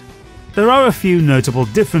in Red. There are a few notable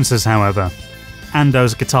differences, however.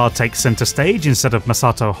 Ando's guitar takes center stage instead of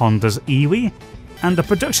Masato Honda's Iwi, and the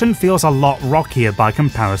production feels a lot rockier by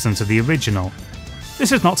comparison to the original.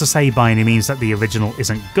 This is not to say by any means that the original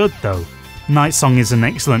isn't good though. Night Song is an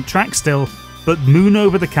excellent track still, but Moon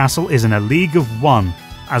Over the Castle is in a league of one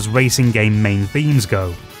as racing game main themes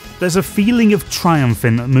go. There's a feeling of triumph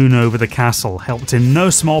in Moon Over the Castle, helped in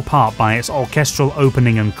no small part by its orchestral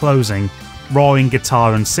opening and closing, roaring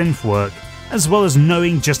guitar and synth work, as well as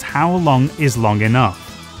knowing just how long is long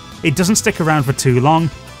enough. It doesn't stick around for too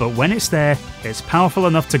long, but when it's there, it's powerful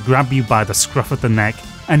enough to grab you by the scruff of the neck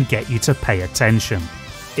and get you to pay attention.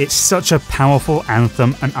 It's such a powerful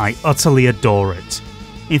anthem and I utterly adore it.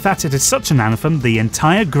 In fact, it is such an anthem the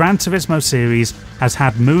entire Gran Turismo series has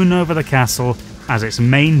had Moon Over the Castle as its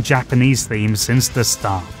main Japanese theme since the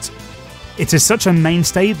start. It is such a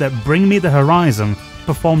mainstay that Bring Me the Horizon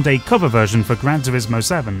performed a cover version for Gran Turismo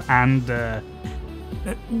 7 and,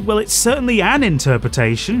 well, it's certainly an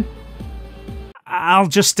interpretation. I'll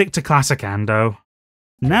just stick to classic Ando.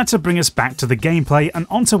 Now to bring us back to the gameplay and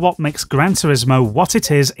onto what makes Gran Turismo what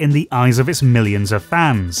it is in the eyes of its millions of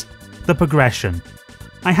fans: the progression.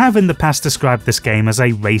 I have in the past described this game as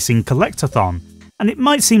a racing collectathon, and it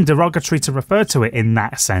might seem derogatory to refer to it in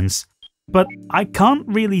that sense, but I can't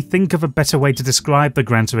really think of a better way to describe the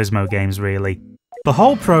Gran Turismo games really. The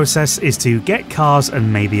whole process is to get cars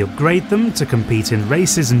and maybe upgrade them to compete in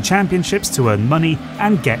races and championships to earn money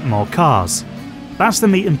and get more cars. That's the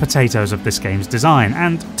meat and potatoes of this game's design,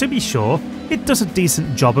 and to be sure, it does a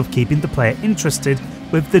decent job of keeping the player interested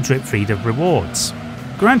with the drip feed of rewards.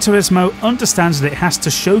 Gran Turismo understands that it has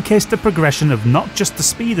to showcase the progression of not just the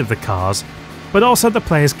speed of the cars, but also the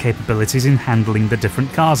player's capabilities in handling the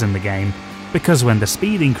different cars in the game, because when the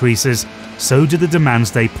speed increases, so do the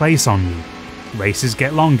demands they place on you. Races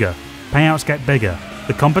get longer, payouts get bigger,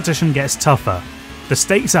 the competition gets tougher, the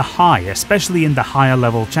stakes are high, especially in the higher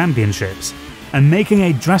level championships, and making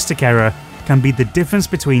a drastic error can be the difference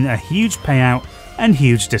between a huge payout and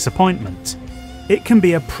huge disappointment. It can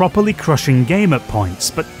be a properly crushing game at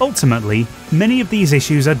points, but ultimately, many of these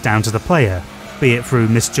issues are down to the player, be it through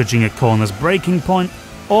misjudging a corner's braking point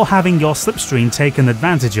or having your slipstream taken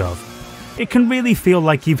advantage of. It can really feel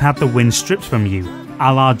like you've had the wind stripped from you,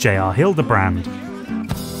 a la J.R. Hildebrand.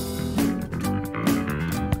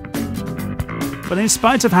 But in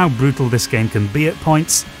spite of how brutal this game can be at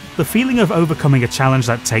points, the feeling of overcoming a challenge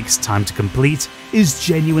that takes time to complete is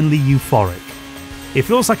genuinely euphoric. It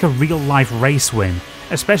feels like a real-life race win,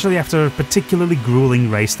 especially after a particularly grueling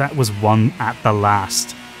race that was won at the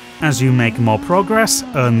last. As you make more progress,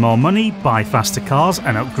 earn more money, buy faster cars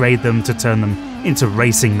and upgrade them to turn them into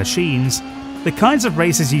racing machines, the kinds of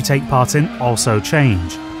races you take part in also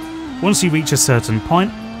change. Once you reach a certain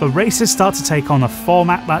point, the races start to take on a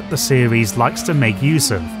format that the series likes to make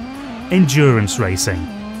use of: endurance racing.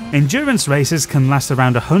 Endurance races can last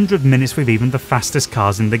around 100 minutes with even the fastest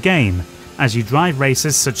cars in the game, as you drive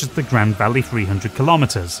races such as the Grand Valley 300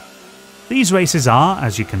 km. These races are,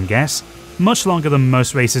 as you can guess, much longer than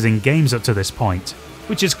most races in games up to this point,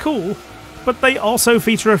 which is cool, but they also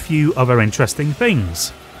feature a few other interesting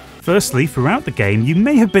things. Firstly, throughout the game you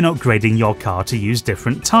may have been upgrading your car to use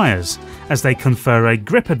different tyres, as they confer a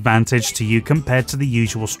grip advantage to you compared to the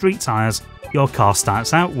usual street tyres your car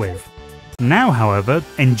starts out with. Now, however,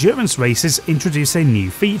 endurance races introduce a new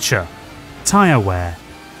feature: tyre wear.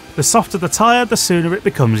 The softer the tyre, the sooner it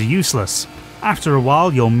becomes useless. After a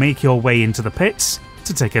while, you'll make your way into the pits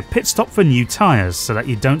to take a pit stop for new tyres so that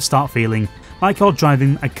you don't start feeling like you're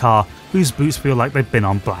driving a car whose boots feel like they've been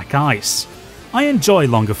on black ice. I enjoy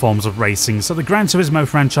longer forms of racing, so the Gran Turismo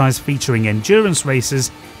franchise featuring endurance races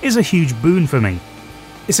is a huge boon for me.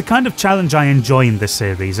 It's a kind of challenge I enjoy in this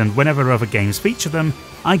series, and whenever other games feature them,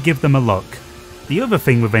 I give them a look. The other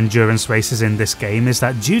thing with endurance races in this game is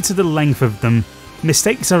that due to the length of them,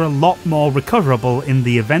 mistakes are a lot more recoverable in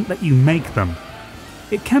the event that you make them.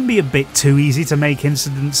 It can be a bit too easy to make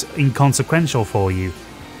incidents inconsequential for you.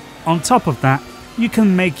 On top of that, you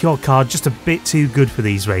can make your car just a bit too good for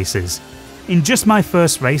these races. In just my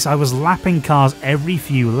first race, I was lapping cars every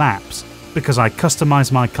few laps because I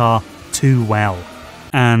customised my car too well.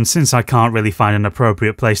 And since I can't really find an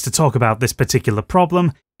appropriate place to talk about this particular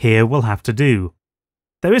problem, here will have to do.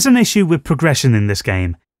 There is an issue with progression in this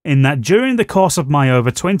game, in that during the course of my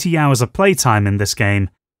over 20 hours of playtime in this game,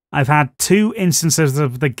 I've had 2 instances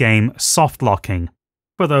of the game soft locking.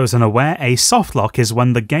 For those unaware, a soft lock is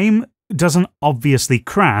when the game doesn't obviously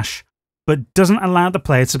crash, but doesn't allow the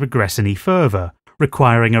player to progress any further,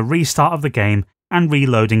 requiring a restart of the game and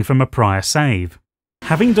reloading from a prior save.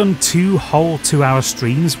 Having done 2 whole 2-hour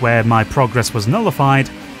streams where my progress was nullified,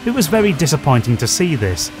 it was very disappointing to see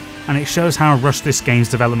this, and it shows how rushed this game's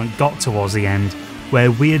development got towards the end,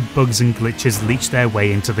 where weird bugs and glitches leached their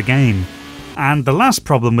way into the game. And the last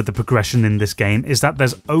problem with the progression in this game is that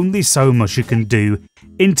there's only so much you can do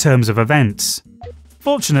in terms of events.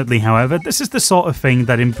 Fortunately, however, this is the sort of thing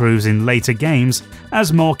that improves in later games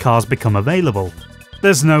as more cars become available.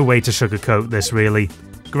 There's no way to sugarcoat this really.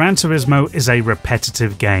 Gran Turismo is a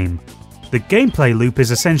repetitive game. The gameplay loop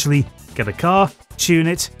is essentially get a car, tune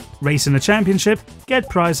it, race in a championship, get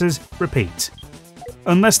prizes, repeat.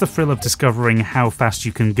 Unless the thrill of discovering how fast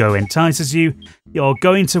you can go entices you, you're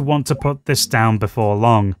going to want to put this down before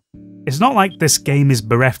long. It's not like this game is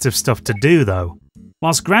bereft of stuff to do though.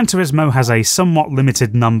 Whilst Gran Turismo has a somewhat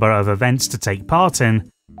limited number of events to take part in,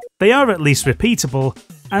 they are at least repeatable,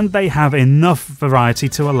 and they have enough variety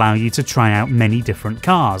to allow you to try out many different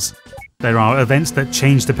cars. There are events that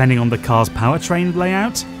change depending on the car's powertrain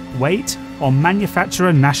layout, weight, or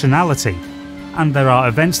manufacturer nationality, and there are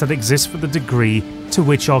events that exist for the degree to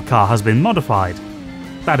which your car has been modified.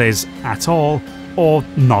 That is, at all, or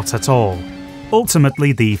not at all.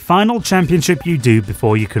 Ultimately, the final championship you do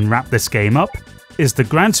before you can wrap this game up is the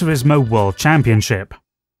Gran Turismo World Championship.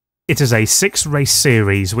 It is a 6-race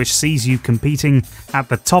series which sees you competing at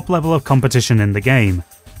the top level of competition in the game,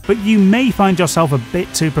 but you may find yourself a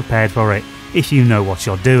bit too prepared for it if you know what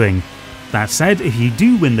you're doing. That said, if you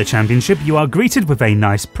do win the championship, you are greeted with a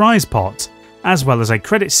nice prize pot, as well as a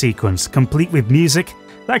credit sequence complete with music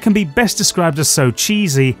that can be best described as so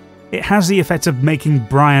cheesy, it has the effect of making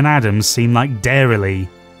Bryan Adams seem like Dairy.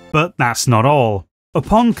 But that's not all.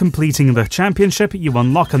 Upon completing the championship, you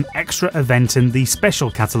unlock an extra event in the special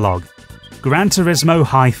catalogue, Gran Turismo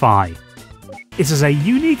Hi-Fi. It is a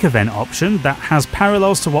unique event option that has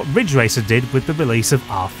parallels to what Ridge Racer did with the release of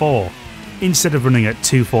R4. Instead of running at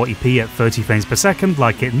 240p at 30 frames per second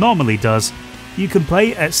like it normally does, you can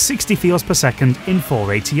play at 60 frames per second in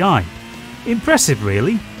 480i. Impressive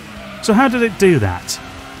really. So how did it do that?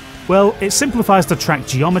 Well, it simplifies the track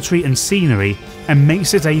geometry and scenery and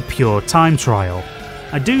makes it a pure time trial.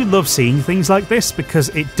 I do love seeing things like this because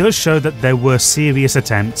it does show that there were serious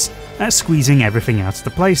attempts at squeezing everything out of the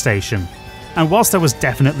PlayStation. And whilst there was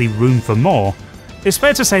definitely room for more, it's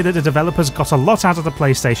fair to say that the developers got a lot out of the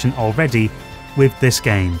PlayStation already with this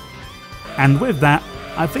game. And with that,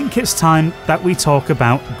 I think it's time that we talk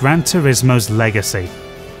about Gran Turismo's legacy.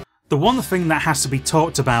 The one thing that has to be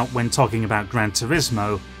talked about when talking about Gran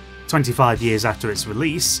Turismo, 25 years after its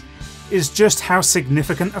release, is just how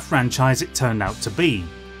significant a franchise it turned out to be.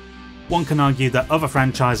 One can argue that other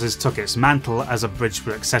franchises took its mantle as a bridge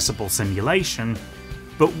for accessible simulation,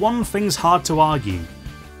 but one thing's hard to argue.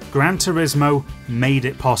 Gran Turismo made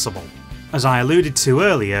it possible. As I alluded to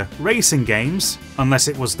earlier, racing games, unless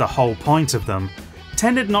it was the whole point of them,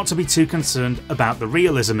 tended not to be too concerned about the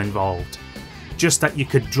realism involved, just that you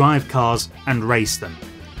could drive cars and race them.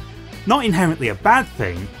 Not inherently a bad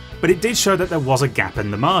thing, but it did show that there was a gap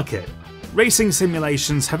in the market. Racing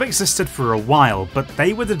simulations have existed for a while, but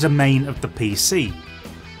they were the domain of the PC.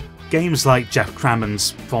 Games like Jeff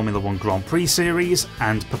Cramman's Formula 1 Grand Prix series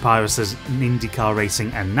and Papyrus's IndyCar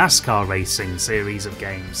Racing and NASCAR Racing series of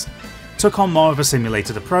games took on more of a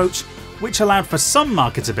simulated approach, which allowed for some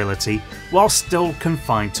marketability while still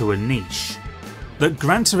confined to a niche. That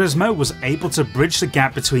Gran Turismo was able to bridge the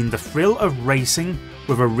gap between the thrill of racing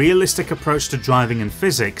with a realistic approach to driving and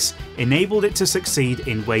physics enabled it to succeed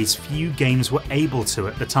in ways few games were able to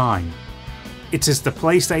at the time. It is the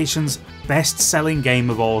PlayStation's best-selling game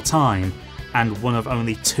of all time and one of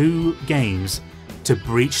only 2 games to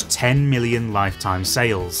breach 10 million lifetime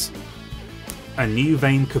sales. A new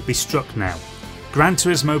vein could be struck now. Gran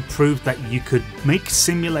Turismo proved that you could make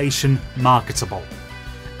simulation marketable,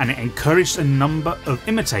 and it encouraged a number of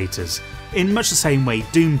imitators, in much the same way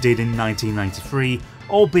Doom did in 1993,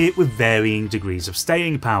 albeit with varying degrees of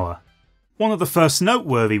staying power. One of the first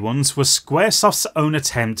noteworthy ones was Squaresoft's own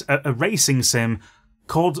attempt at a racing sim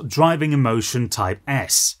called Driving Emotion Type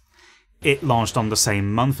S. It launched on the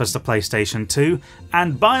same month as the PlayStation 2,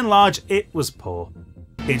 and by and large it was poor.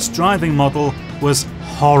 Its driving model was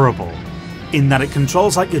horrible, in that it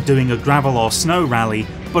controls like you're doing a gravel or snow rally,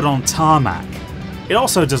 but on tarmac. It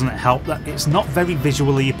also doesn't help that it's not very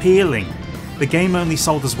visually appealing. The game only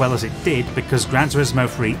sold as well as it did because Gran Turismo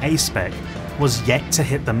 3 A-Spec was yet to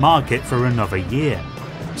hit the market for another year.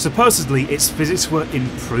 Supposedly its physics were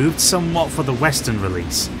improved somewhat for the Western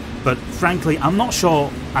release, but frankly I'm not sure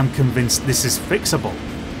I'm convinced this is fixable.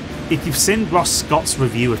 If you've seen Ross Scott's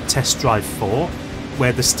review of Test Drive 4,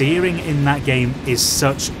 where the steering in that game is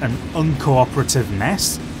such an uncooperative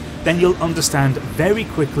mess, then you'll understand very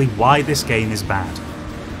quickly why this game is bad.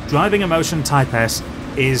 Driving a Motion Type S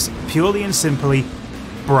is purely and simply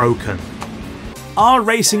broken. Our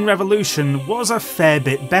Racing Revolution was a fair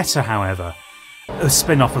bit better, however. A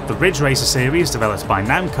spin-off of the Ridge Racer series developed by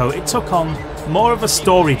Namco, it took on more of a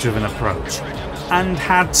story-driven approach and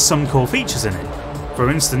had some cool features in it. For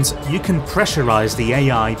instance, you can pressurise the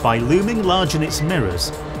AI by looming large in its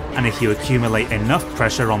mirrors, and if you accumulate enough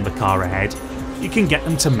pressure on the car ahead, you can get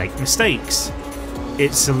them to make mistakes.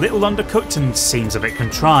 It's a little undercooked and seems a bit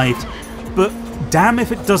contrived, but damn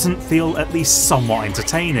if it doesn't feel at least somewhat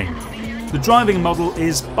entertaining. The driving model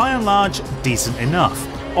is by and large decent enough,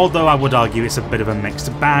 although I would argue it's a bit of a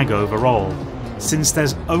mixed bag overall, since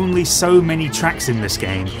there's only so many tracks in this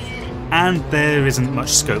game, and there isn't much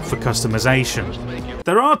scope for customization.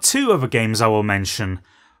 There are two other games I will mention,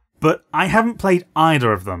 but I haven't played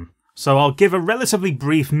either of them, so I'll give a relatively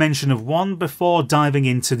brief mention of one before diving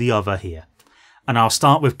into the other here. And I'll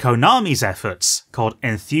start with Konami's efforts, called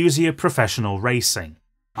Enthusia Professional Racing.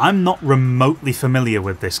 I'm not remotely familiar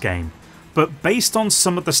with this game, but based on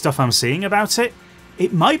some of the stuff I'm seeing about it,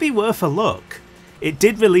 it might be worth a look. It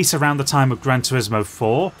did release around the time of Gran Turismo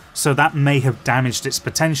 4, so that may have damaged its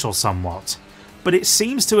potential somewhat, but it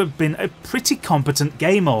seems to have been a pretty competent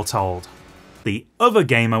game all told. The other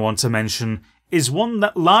game I want to mention is one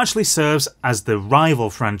that largely serves as the rival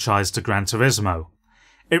franchise to Gran Turismo.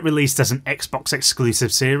 It released as an Xbox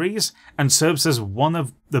exclusive series and serves as one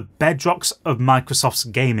of the bedrocks of Microsoft's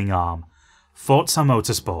gaming arm, Forza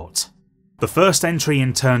Motorsport. The first entry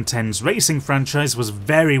in Turn 10's racing franchise was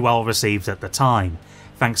very well received at the time,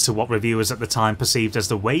 thanks to what reviewers at the time perceived as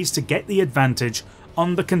the ways to get the advantage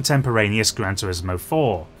on the contemporaneous Gran Turismo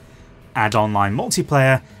 4. Add online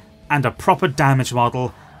multiplayer and a proper damage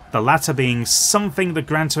model, the latter being something the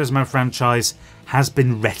Gran Turismo franchise has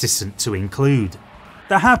been reticent to include.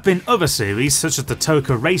 There have been other series, such as the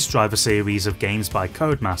Toka Race Driver series of games by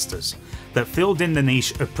Codemasters, that filled in the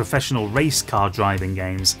niche of professional race car driving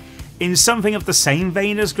games in something of the same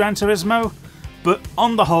vein as Gran Turismo, but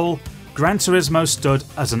on the whole, Gran Turismo stood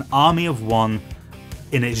as an army of one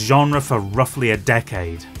in its genre for roughly a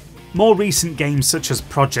decade. More recent games such as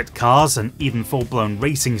Project Cars and even full-blown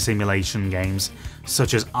racing simulation games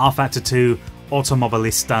such as R-Factor 2,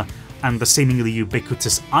 Automobilista and the seemingly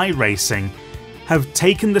ubiquitous iRacing have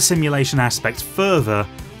taken the simulation aspect further,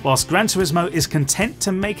 whilst Gran Turismo is content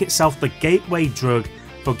to make itself the gateway drug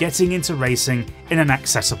for getting into racing in an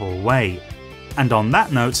accessible way. And on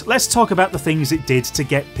that note, let's talk about the things it did to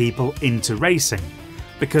get people into racing,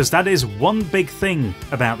 because that is one big thing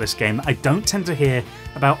about this game I don't tend to hear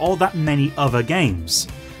about all that many other games,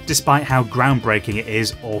 despite how groundbreaking it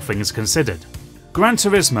is, all things considered. Gran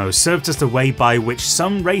Turismo served as the way by which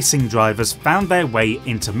some racing drivers found their way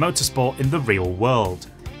into motorsport in the real world,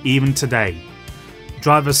 even today.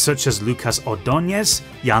 Drivers such as Lucas Ordóñez,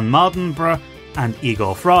 Jan Mardenborough and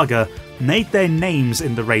Igor Fraga made their names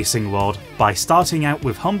in the racing world by starting out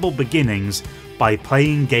with humble beginnings by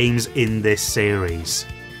playing games in this series.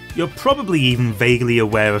 You're probably even vaguely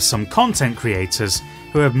aware of some content creators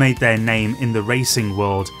who have made their name in the racing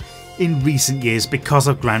world in recent years because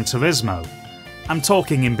of Gran Turismo. I'm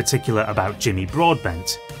talking in particular about Jimmy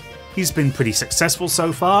Broadbent. He's been pretty successful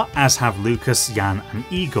so far, as have Lucas, Jan and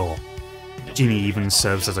Igor. Jimmy even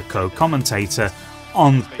serves as a co-commentator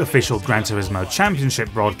on official Gran Turismo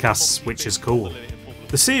Championship broadcasts, which is cool.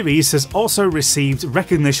 The series has also received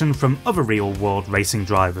recognition from other real-world racing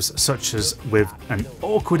drivers, such as with an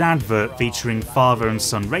awkward advert featuring father and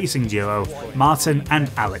son racing duo Martin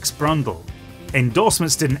and Alex Brundle.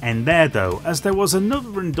 Endorsements didn't end there though, as there was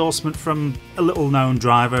another endorsement from a little known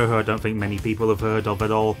driver who I don't think many people have heard of at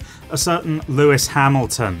all, a certain Lewis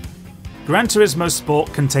Hamilton. Gran Turismo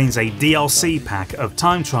Sport contains a DLC pack of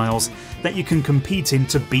time trials that you can compete in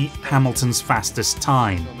to beat Hamilton's fastest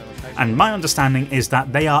time, and my understanding is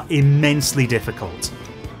that they are immensely difficult.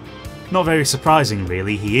 Not very surprising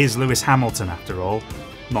really, he is Lewis Hamilton after all.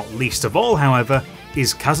 Not least of all, however,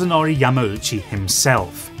 is Kazunori Yamauchi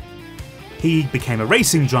himself. He became a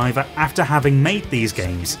racing driver after having made these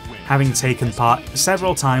games, having taken part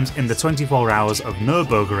several times in the 24 Hours of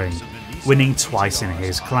Nürburgring, winning twice in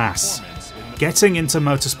his class. Getting into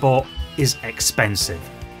motorsport is expensive.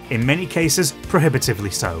 in many cases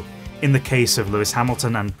prohibitively so. In the case of Lewis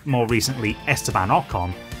Hamilton and more recently Esteban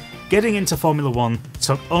Ocon, getting into Formula 1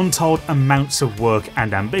 took untold amounts of work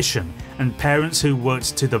and ambition, and parents who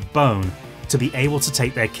worked to the bone to be able to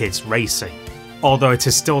take their kids racing. Although it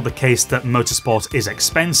is still the case that motorsport is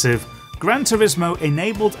expensive, Gran Turismo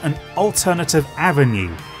enabled an alternative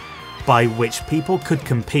avenue by which people could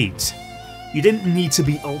compete. You didn't need to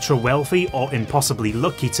be ultra wealthy or impossibly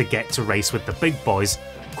lucky to get to race with the big boys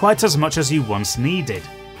quite as much as you once needed.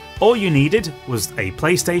 All you needed was a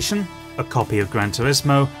PlayStation, a copy of Gran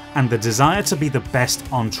Turismo, and the desire to be the best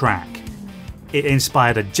on track. It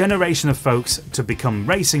inspired a generation of folks to become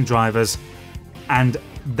racing drivers, and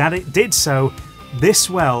that it did so this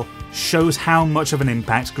well shows how much of an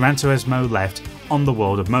impact Gran Turismo left on the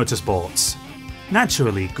world of motorsports.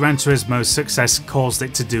 Naturally, Gran Turismo's success caused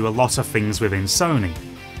it to do a lot of things within Sony,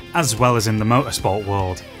 as well as in the motorsport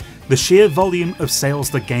world. The sheer volume of sales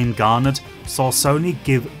the game garnered saw Sony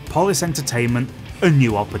give Polis Entertainment a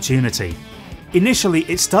new opportunity. Initially,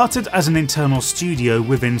 it started as an internal studio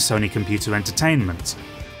within Sony Computer Entertainment,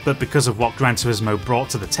 but because of what Gran Turismo brought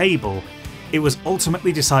to the table, it was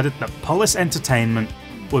ultimately decided that Polis Entertainment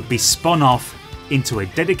would be spun off into a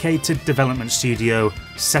dedicated development studio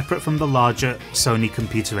separate from the larger Sony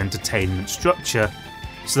Computer Entertainment structure,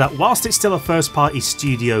 so that whilst it's still a first-party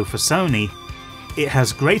studio for Sony, it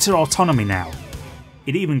has greater autonomy now.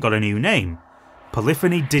 It even got a new name,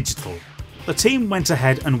 Polyphony Digital. The team went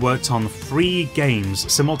ahead and worked on 3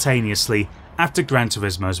 games simultaneously after Gran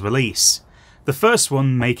Turismo's release, the first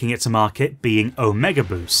one making it to market being Omega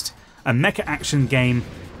Boost, a mecha action game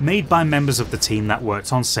made by members of the team that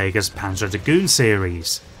worked on Sega's Panzer Dragoon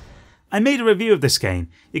series. I made a review of this game,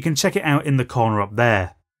 you can check it out in the corner up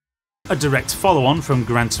there. A direct follow-on from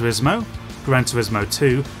Gran Turismo, Gran Turismo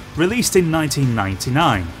 2, released in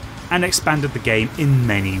 1999, and expanded the game in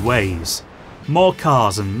many ways. More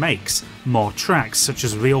cars and makes, more tracks such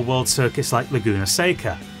as real-world circuits like Laguna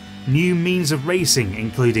Seca, new means of racing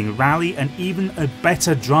including rally and even a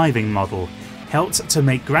better driving model helped to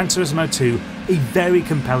make Gran Turismo 2 a very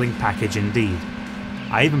compelling package indeed.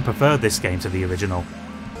 I even prefer this game to the original.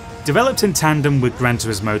 Developed in tandem with Gran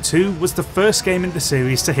Turismo 2 was the first game in the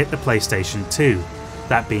series to hit the PlayStation 2,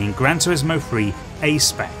 that being Gran Turismo 3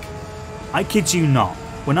 A-Spec. I kid you not,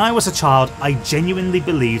 when I was a child I genuinely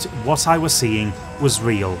believed what I was seeing was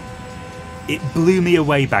real. It blew me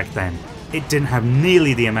away back then. It didn't have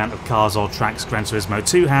nearly the amount of cars or tracks Gran Turismo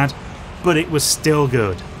 2 had, but it was still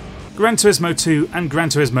good. Gran Turismo 2 and Gran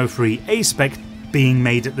Turismo 3 A-Spec being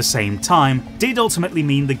made at the same time did ultimately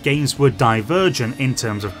mean the games were divergent in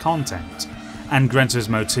terms of content, and Gran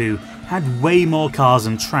Turismo 2 had way more cars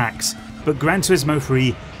and tracks, but Gran Turismo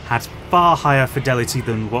 3 had far higher fidelity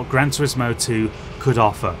than what Gran Turismo 2 could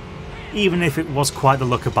offer, even if it was quite the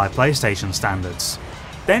looker by PlayStation standards.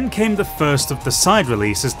 Then came the first of the side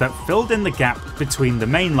releases that filled in the gap between the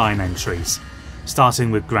mainline entries, starting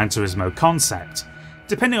with Gran Turismo Concept.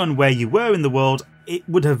 Depending on where you were in the world, it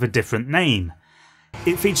would have a different name.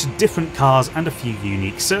 It featured different cars and a few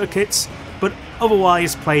unique circuits, but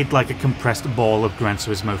otherwise played like a compressed ball of Gran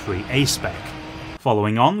Turismo 3 A-Spec.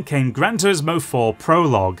 Following on came Gran Turismo 4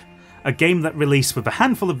 Prologue, a game that released with a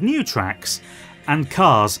handful of new tracks and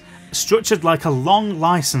cars structured like a long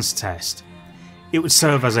license test. It would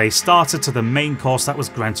serve as a starter to the main course that was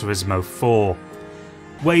Gran Turismo 4.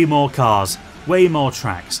 Way more cars, way more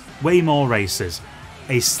tracks, way more races,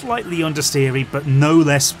 a slightly understeery but no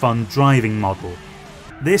less fun driving model.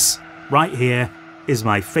 This, right here, is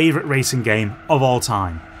my favourite racing game of all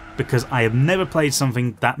time, because I have never played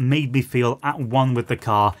something that made me feel at one with the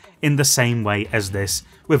car in the same way as this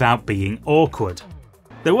without being awkward.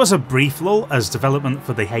 There was a brief lull as development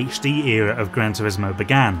for the HD era of Gran Turismo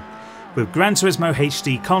began, with Gran Turismo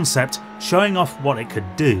HD Concept showing off what it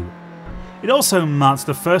could do. It also marked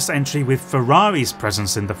the first entry with Ferrari's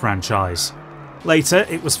presence in the franchise. Later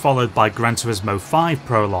it was followed by Gran Turismo 5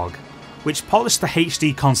 Prologue, which polished the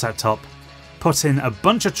HD concept up, put in a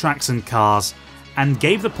bunch of tracks and cars, and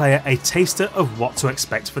gave the player a taster of what to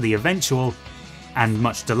expect for the eventual, and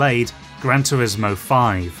much delayed, Gran Turismo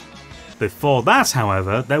 5. Before that,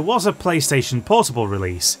 however, there was a PlayStation Portable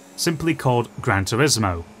release, simply called Gran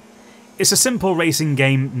Turismo. It's a simple racing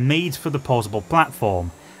game made for the portable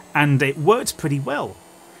platform, and it worked pretty well.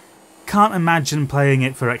 Can't imagine playing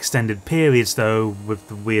it for extended periods though, with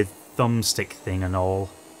the weird thumbstick thing and all.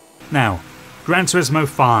 Now, Gran Turismo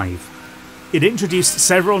 5. It introduced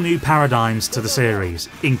several new paradigms to the series,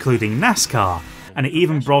 including NASCAR, and it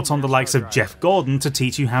even brought on the likes of Jeff Gordon to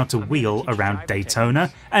teach you how to wheel around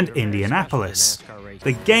Daytona and Indianapolis.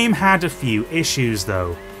 The game had a few issues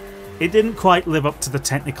though. It didn't quite live up to the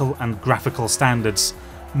technical and graphical standards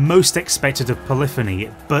most expected of Polyphony,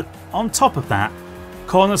 but on top of that,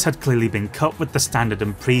 corners had clearly been cut with the standard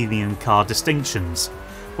and premium car distinctions,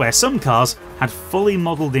 where some cars had fully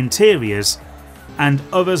modelled interiors and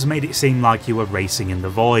others made it seem like you were racing in the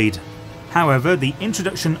void. However, the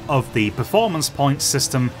introduction of the performance points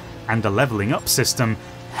system and a levelling up system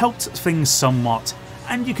helped things somewhat,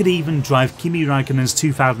 and you could even drive Kimi Raikkonen's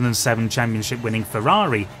 2007 championship winning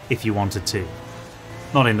Ferrari if you wanted to.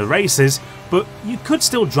 Not in the races, but you could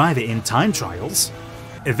still drive it in time trials.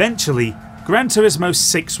 Eventually, Gran Turismo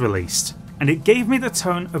 6 released, and it gave me the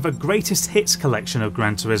tone of a greatest hits collection of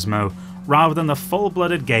Gran Turismo rather than a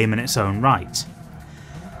full-blooded game in its own right.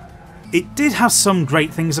 It did have some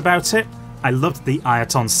great things about it. I loved the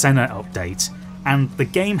Ayrton Senna update, and the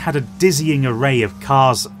game had a dizzying array of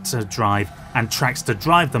cars to drive and tracks to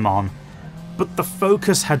drive them on, but the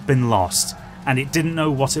focus had been lost, and it didn't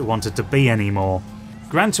know what it wanted to be anymore.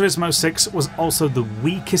 Gran Turismo 6 was also the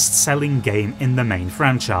weakest selling game in the main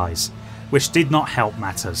franchise, which did not help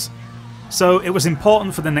matters. So it was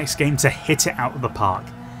important for the next game to hit it out of the park,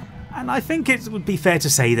 and I think it would be fair to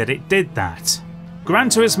say that it did that. Gran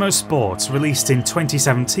Turismo Sport released in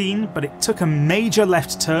 2017, but it took a major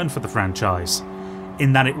left turn for the franchise,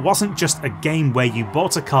 in that it wasn't just a game where you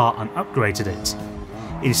bought a car and upgraded it.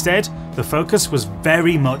 Instead, the focus was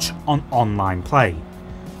very much on online play.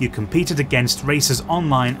 You competed against racers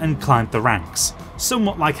online and climbed the ranks,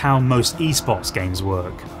 somewhat like how most esports games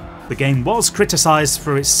work. The game was criticised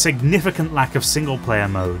for its significant lack of single player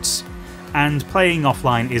modes, and playing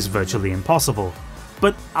offline is virtually impossible,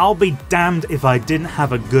 but I'll be damned if I didn't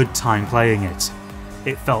have a good time playing it.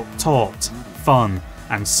 It felt taut, fun,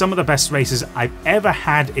 and some of the best races I've ever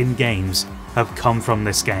had in games have come from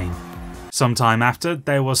this game. Sometime after,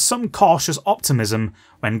 there was some cautious optimism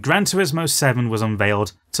when Gran Turismo 7 was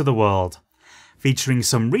unveiled to the world, featuring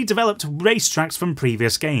some redeveloped racetracks from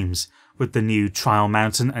previous games, with the new Trial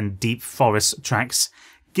Mountain and Deep Forest tracks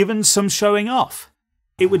given some showing off.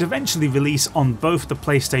 It would eventually release on both the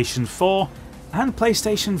PlayStation 4 and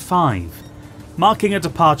PlayStation 5, marking a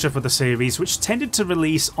departure for the series which tended to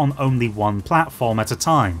release on only one platform at a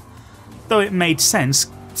time, though it made sense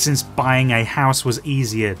since buying a house was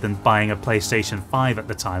easier than buying a PlayStation 5 at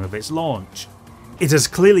the time of its launch. It has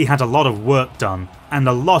clearly had a lot of work done, and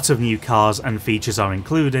a lot of new cars and features are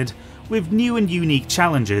included, with new and unique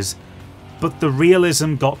challenges, but the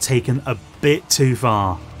realism got taken a bit too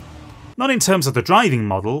far. Not in terms of the driving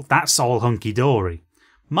model, that's all hunky-dory.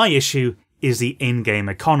 My issue is the in-game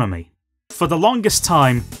economy. For the longest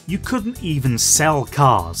time, you couldn't even sell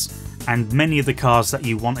cars, and many of the cars that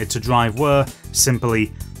you wanted to drive were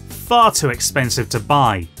simply far too expensive to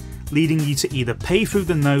buy, leading you to either pay through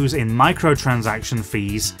the nose in microtransaction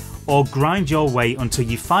fees or grind your way until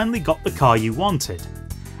you finally got the car you wanted.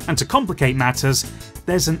 And to complicate matters,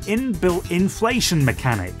 there's an inbuilt inflation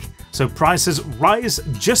mechanic, so prices rise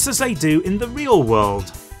just as they do in the real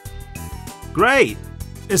world. Great!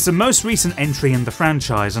 It's the most recent entry in the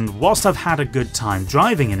franchise, and whilst I've had a good time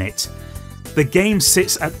driving in it, the game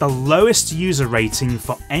sits at the lowest user rating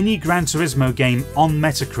for any Gran Turismo game on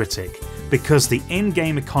Metacritic because the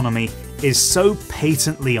in-game economy is so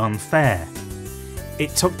patently unfair.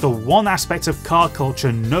 It took the one aspect of car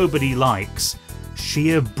culture nobody likes,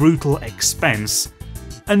 sheer brutal expense,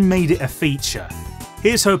 and made it a feature.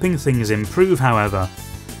 Here's hoping things improve, however.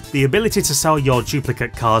 The ability to sell your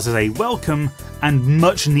duplicate cars is a welcome and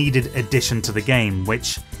much needed addition to the game,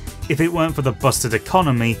 which, if it weren't for the busted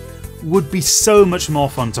economy, would be so much more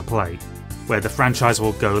fun to play. Where the franchise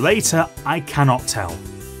will go later, I cannot tell.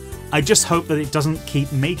 I just hope that it doesn't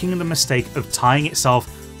keep making the mistake of tying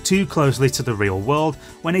itself too closely to the real world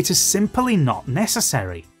when it is simply not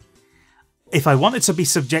necessary. If I wanted to be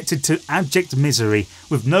subjected to abject misery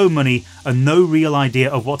with no money and no real idea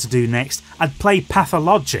of what to do next, I'd play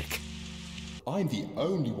Pathologic. I'm the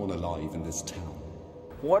only one alive in this town.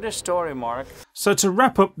 What a story, Mark. So to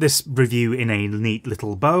wrap up this review in a neat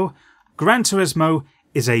little bow, Gran Turismo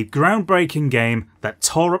is a groundbreaking game that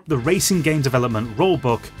tore up the racing game development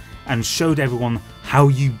rulebook and showed everyone how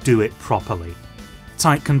you do it properly.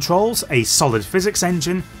 Tight controls, a solid physics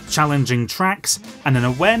engine, challenging tracks, and an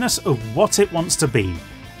awareness of what it wants to be,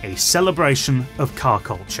 a celebration of car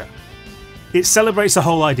culture. It celebrates the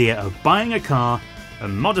whole idea of buying a car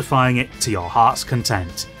and modifying it to your heart's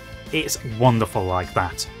content. It's wonderful like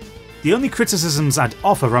that. The only criticisms I'd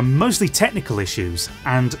offer are mostly technical issues,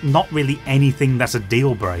 and not really anything that's a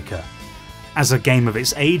deal breaker. As a game of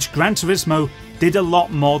its age, Gran Turismo did a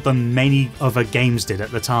lot more than many other games did at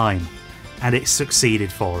the time, and it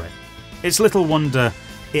succeeded for it. It's little wonder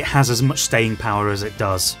it has as much staying power as it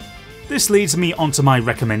does. This leads me onto my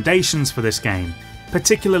recommendations for this game,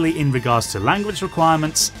 particularly in regards to language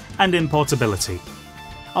requirements and importability.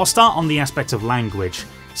 I'll start on the aspect of language,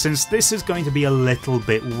 since this is going to be a little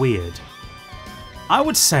bit weird. I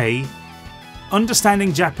would say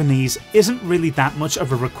understanding Japanese isn't really that much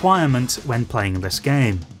of a requirement when playing this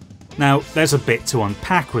game. Now, there's a bit to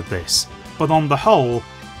unpack with this, but on the whole,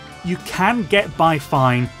 you can get by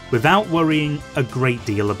fine without worrying a great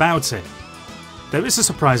deal about it. There is a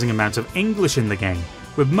surprising amount of English in the game,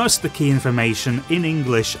 with most of the key information in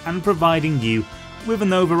English and providing you with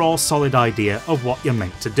an overall solid idea of what you're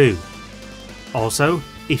meant to do. Also,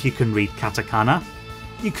 if you can read katakana,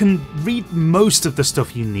 you can read most of the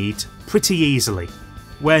stuff you need pretty easily.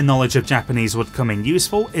 Where knowledge of Japanese would come in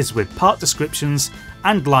useful is with part descriptions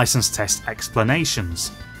and license test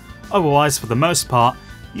explanations. Otherwise, for the most part,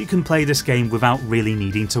 you can play this game without really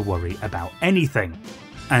needing to worry about anything.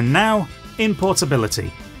 And now,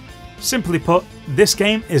 importability. Simply put, this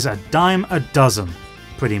game is a dime a dozen,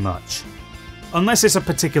 pretty much. Unless it's a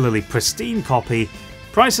particularly pristine copy,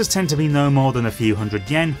 prices tend to be no more than a few hundred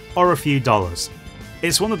yen or a few dollars.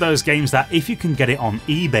 It's one of those games that if you can get it on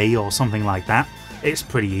eBay or something like that, it's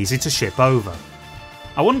pretty easy to ship over.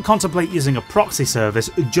 I wouldn't contemplate using a proxy service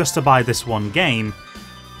just to buy this one game,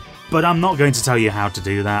 but I'm not going to tell you how to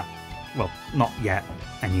do that. Well, not yet,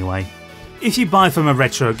 anyway. If you buy from a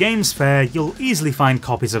retro games fair, you'll easily find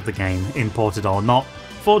copies of the game, imported or not,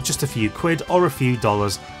 for just a few quid or a few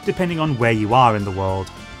dollars, depending on where you are in the world.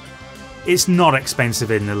 It's not expensive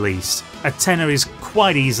in the least. A tenner is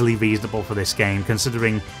quite easily reasonable for this game,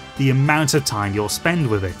 considering the amount of time you'll spend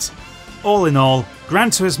with it. All in all, Gran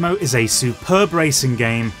Turismo is a superb racing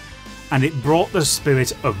game, and it brought the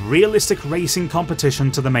spirit of realistic racing competition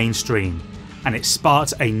to the mainstream, and it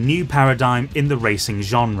sparked a new paradigm in the racing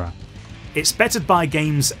genre. It's bettered by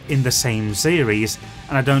games in the same series,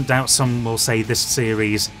 and I don't doubt some will say this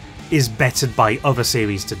series is bettered by other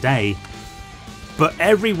series today, but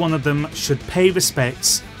every one of them should pay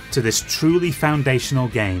respects to this truly foundational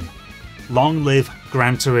game. Long live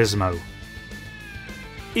Gran Turismo.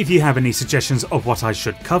 If you have any suggestions of what I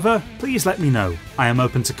should cover, please let me know. I am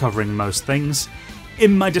open to covering most things.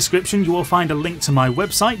 In my description you will find a link to my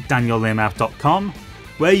website daniellearmouth.com,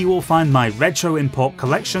 where you will find my retro import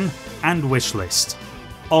collection and wishlist.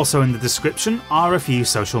 Also in the description are a few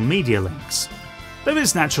social media links. There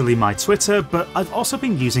is naturally my Twitter, but I've also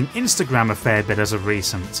been using Instagram a fair bit as of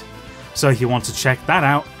recent. So if you want to check that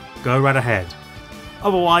out, go right ahead.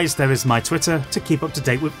 Otherwise, there is my Twitter to keep up to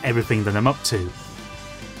date with everything that I'm up to.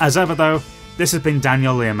 As ever though, this has been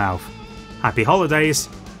Daniel Learmouth. Happy holidays,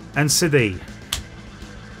 and Siddhi.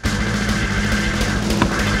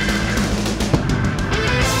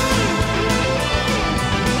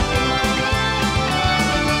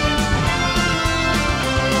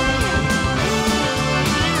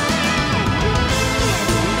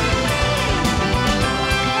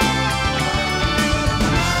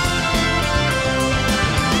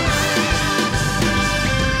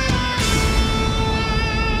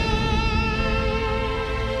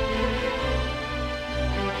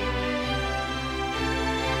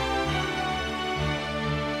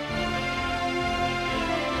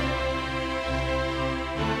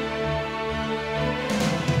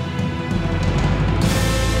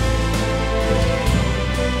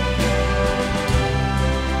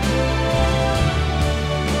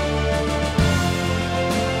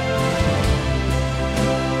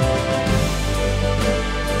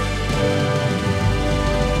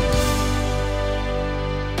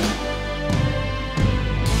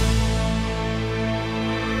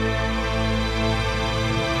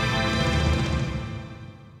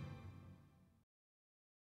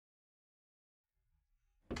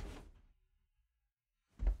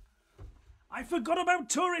 I forgot about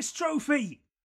Tourist Trophy!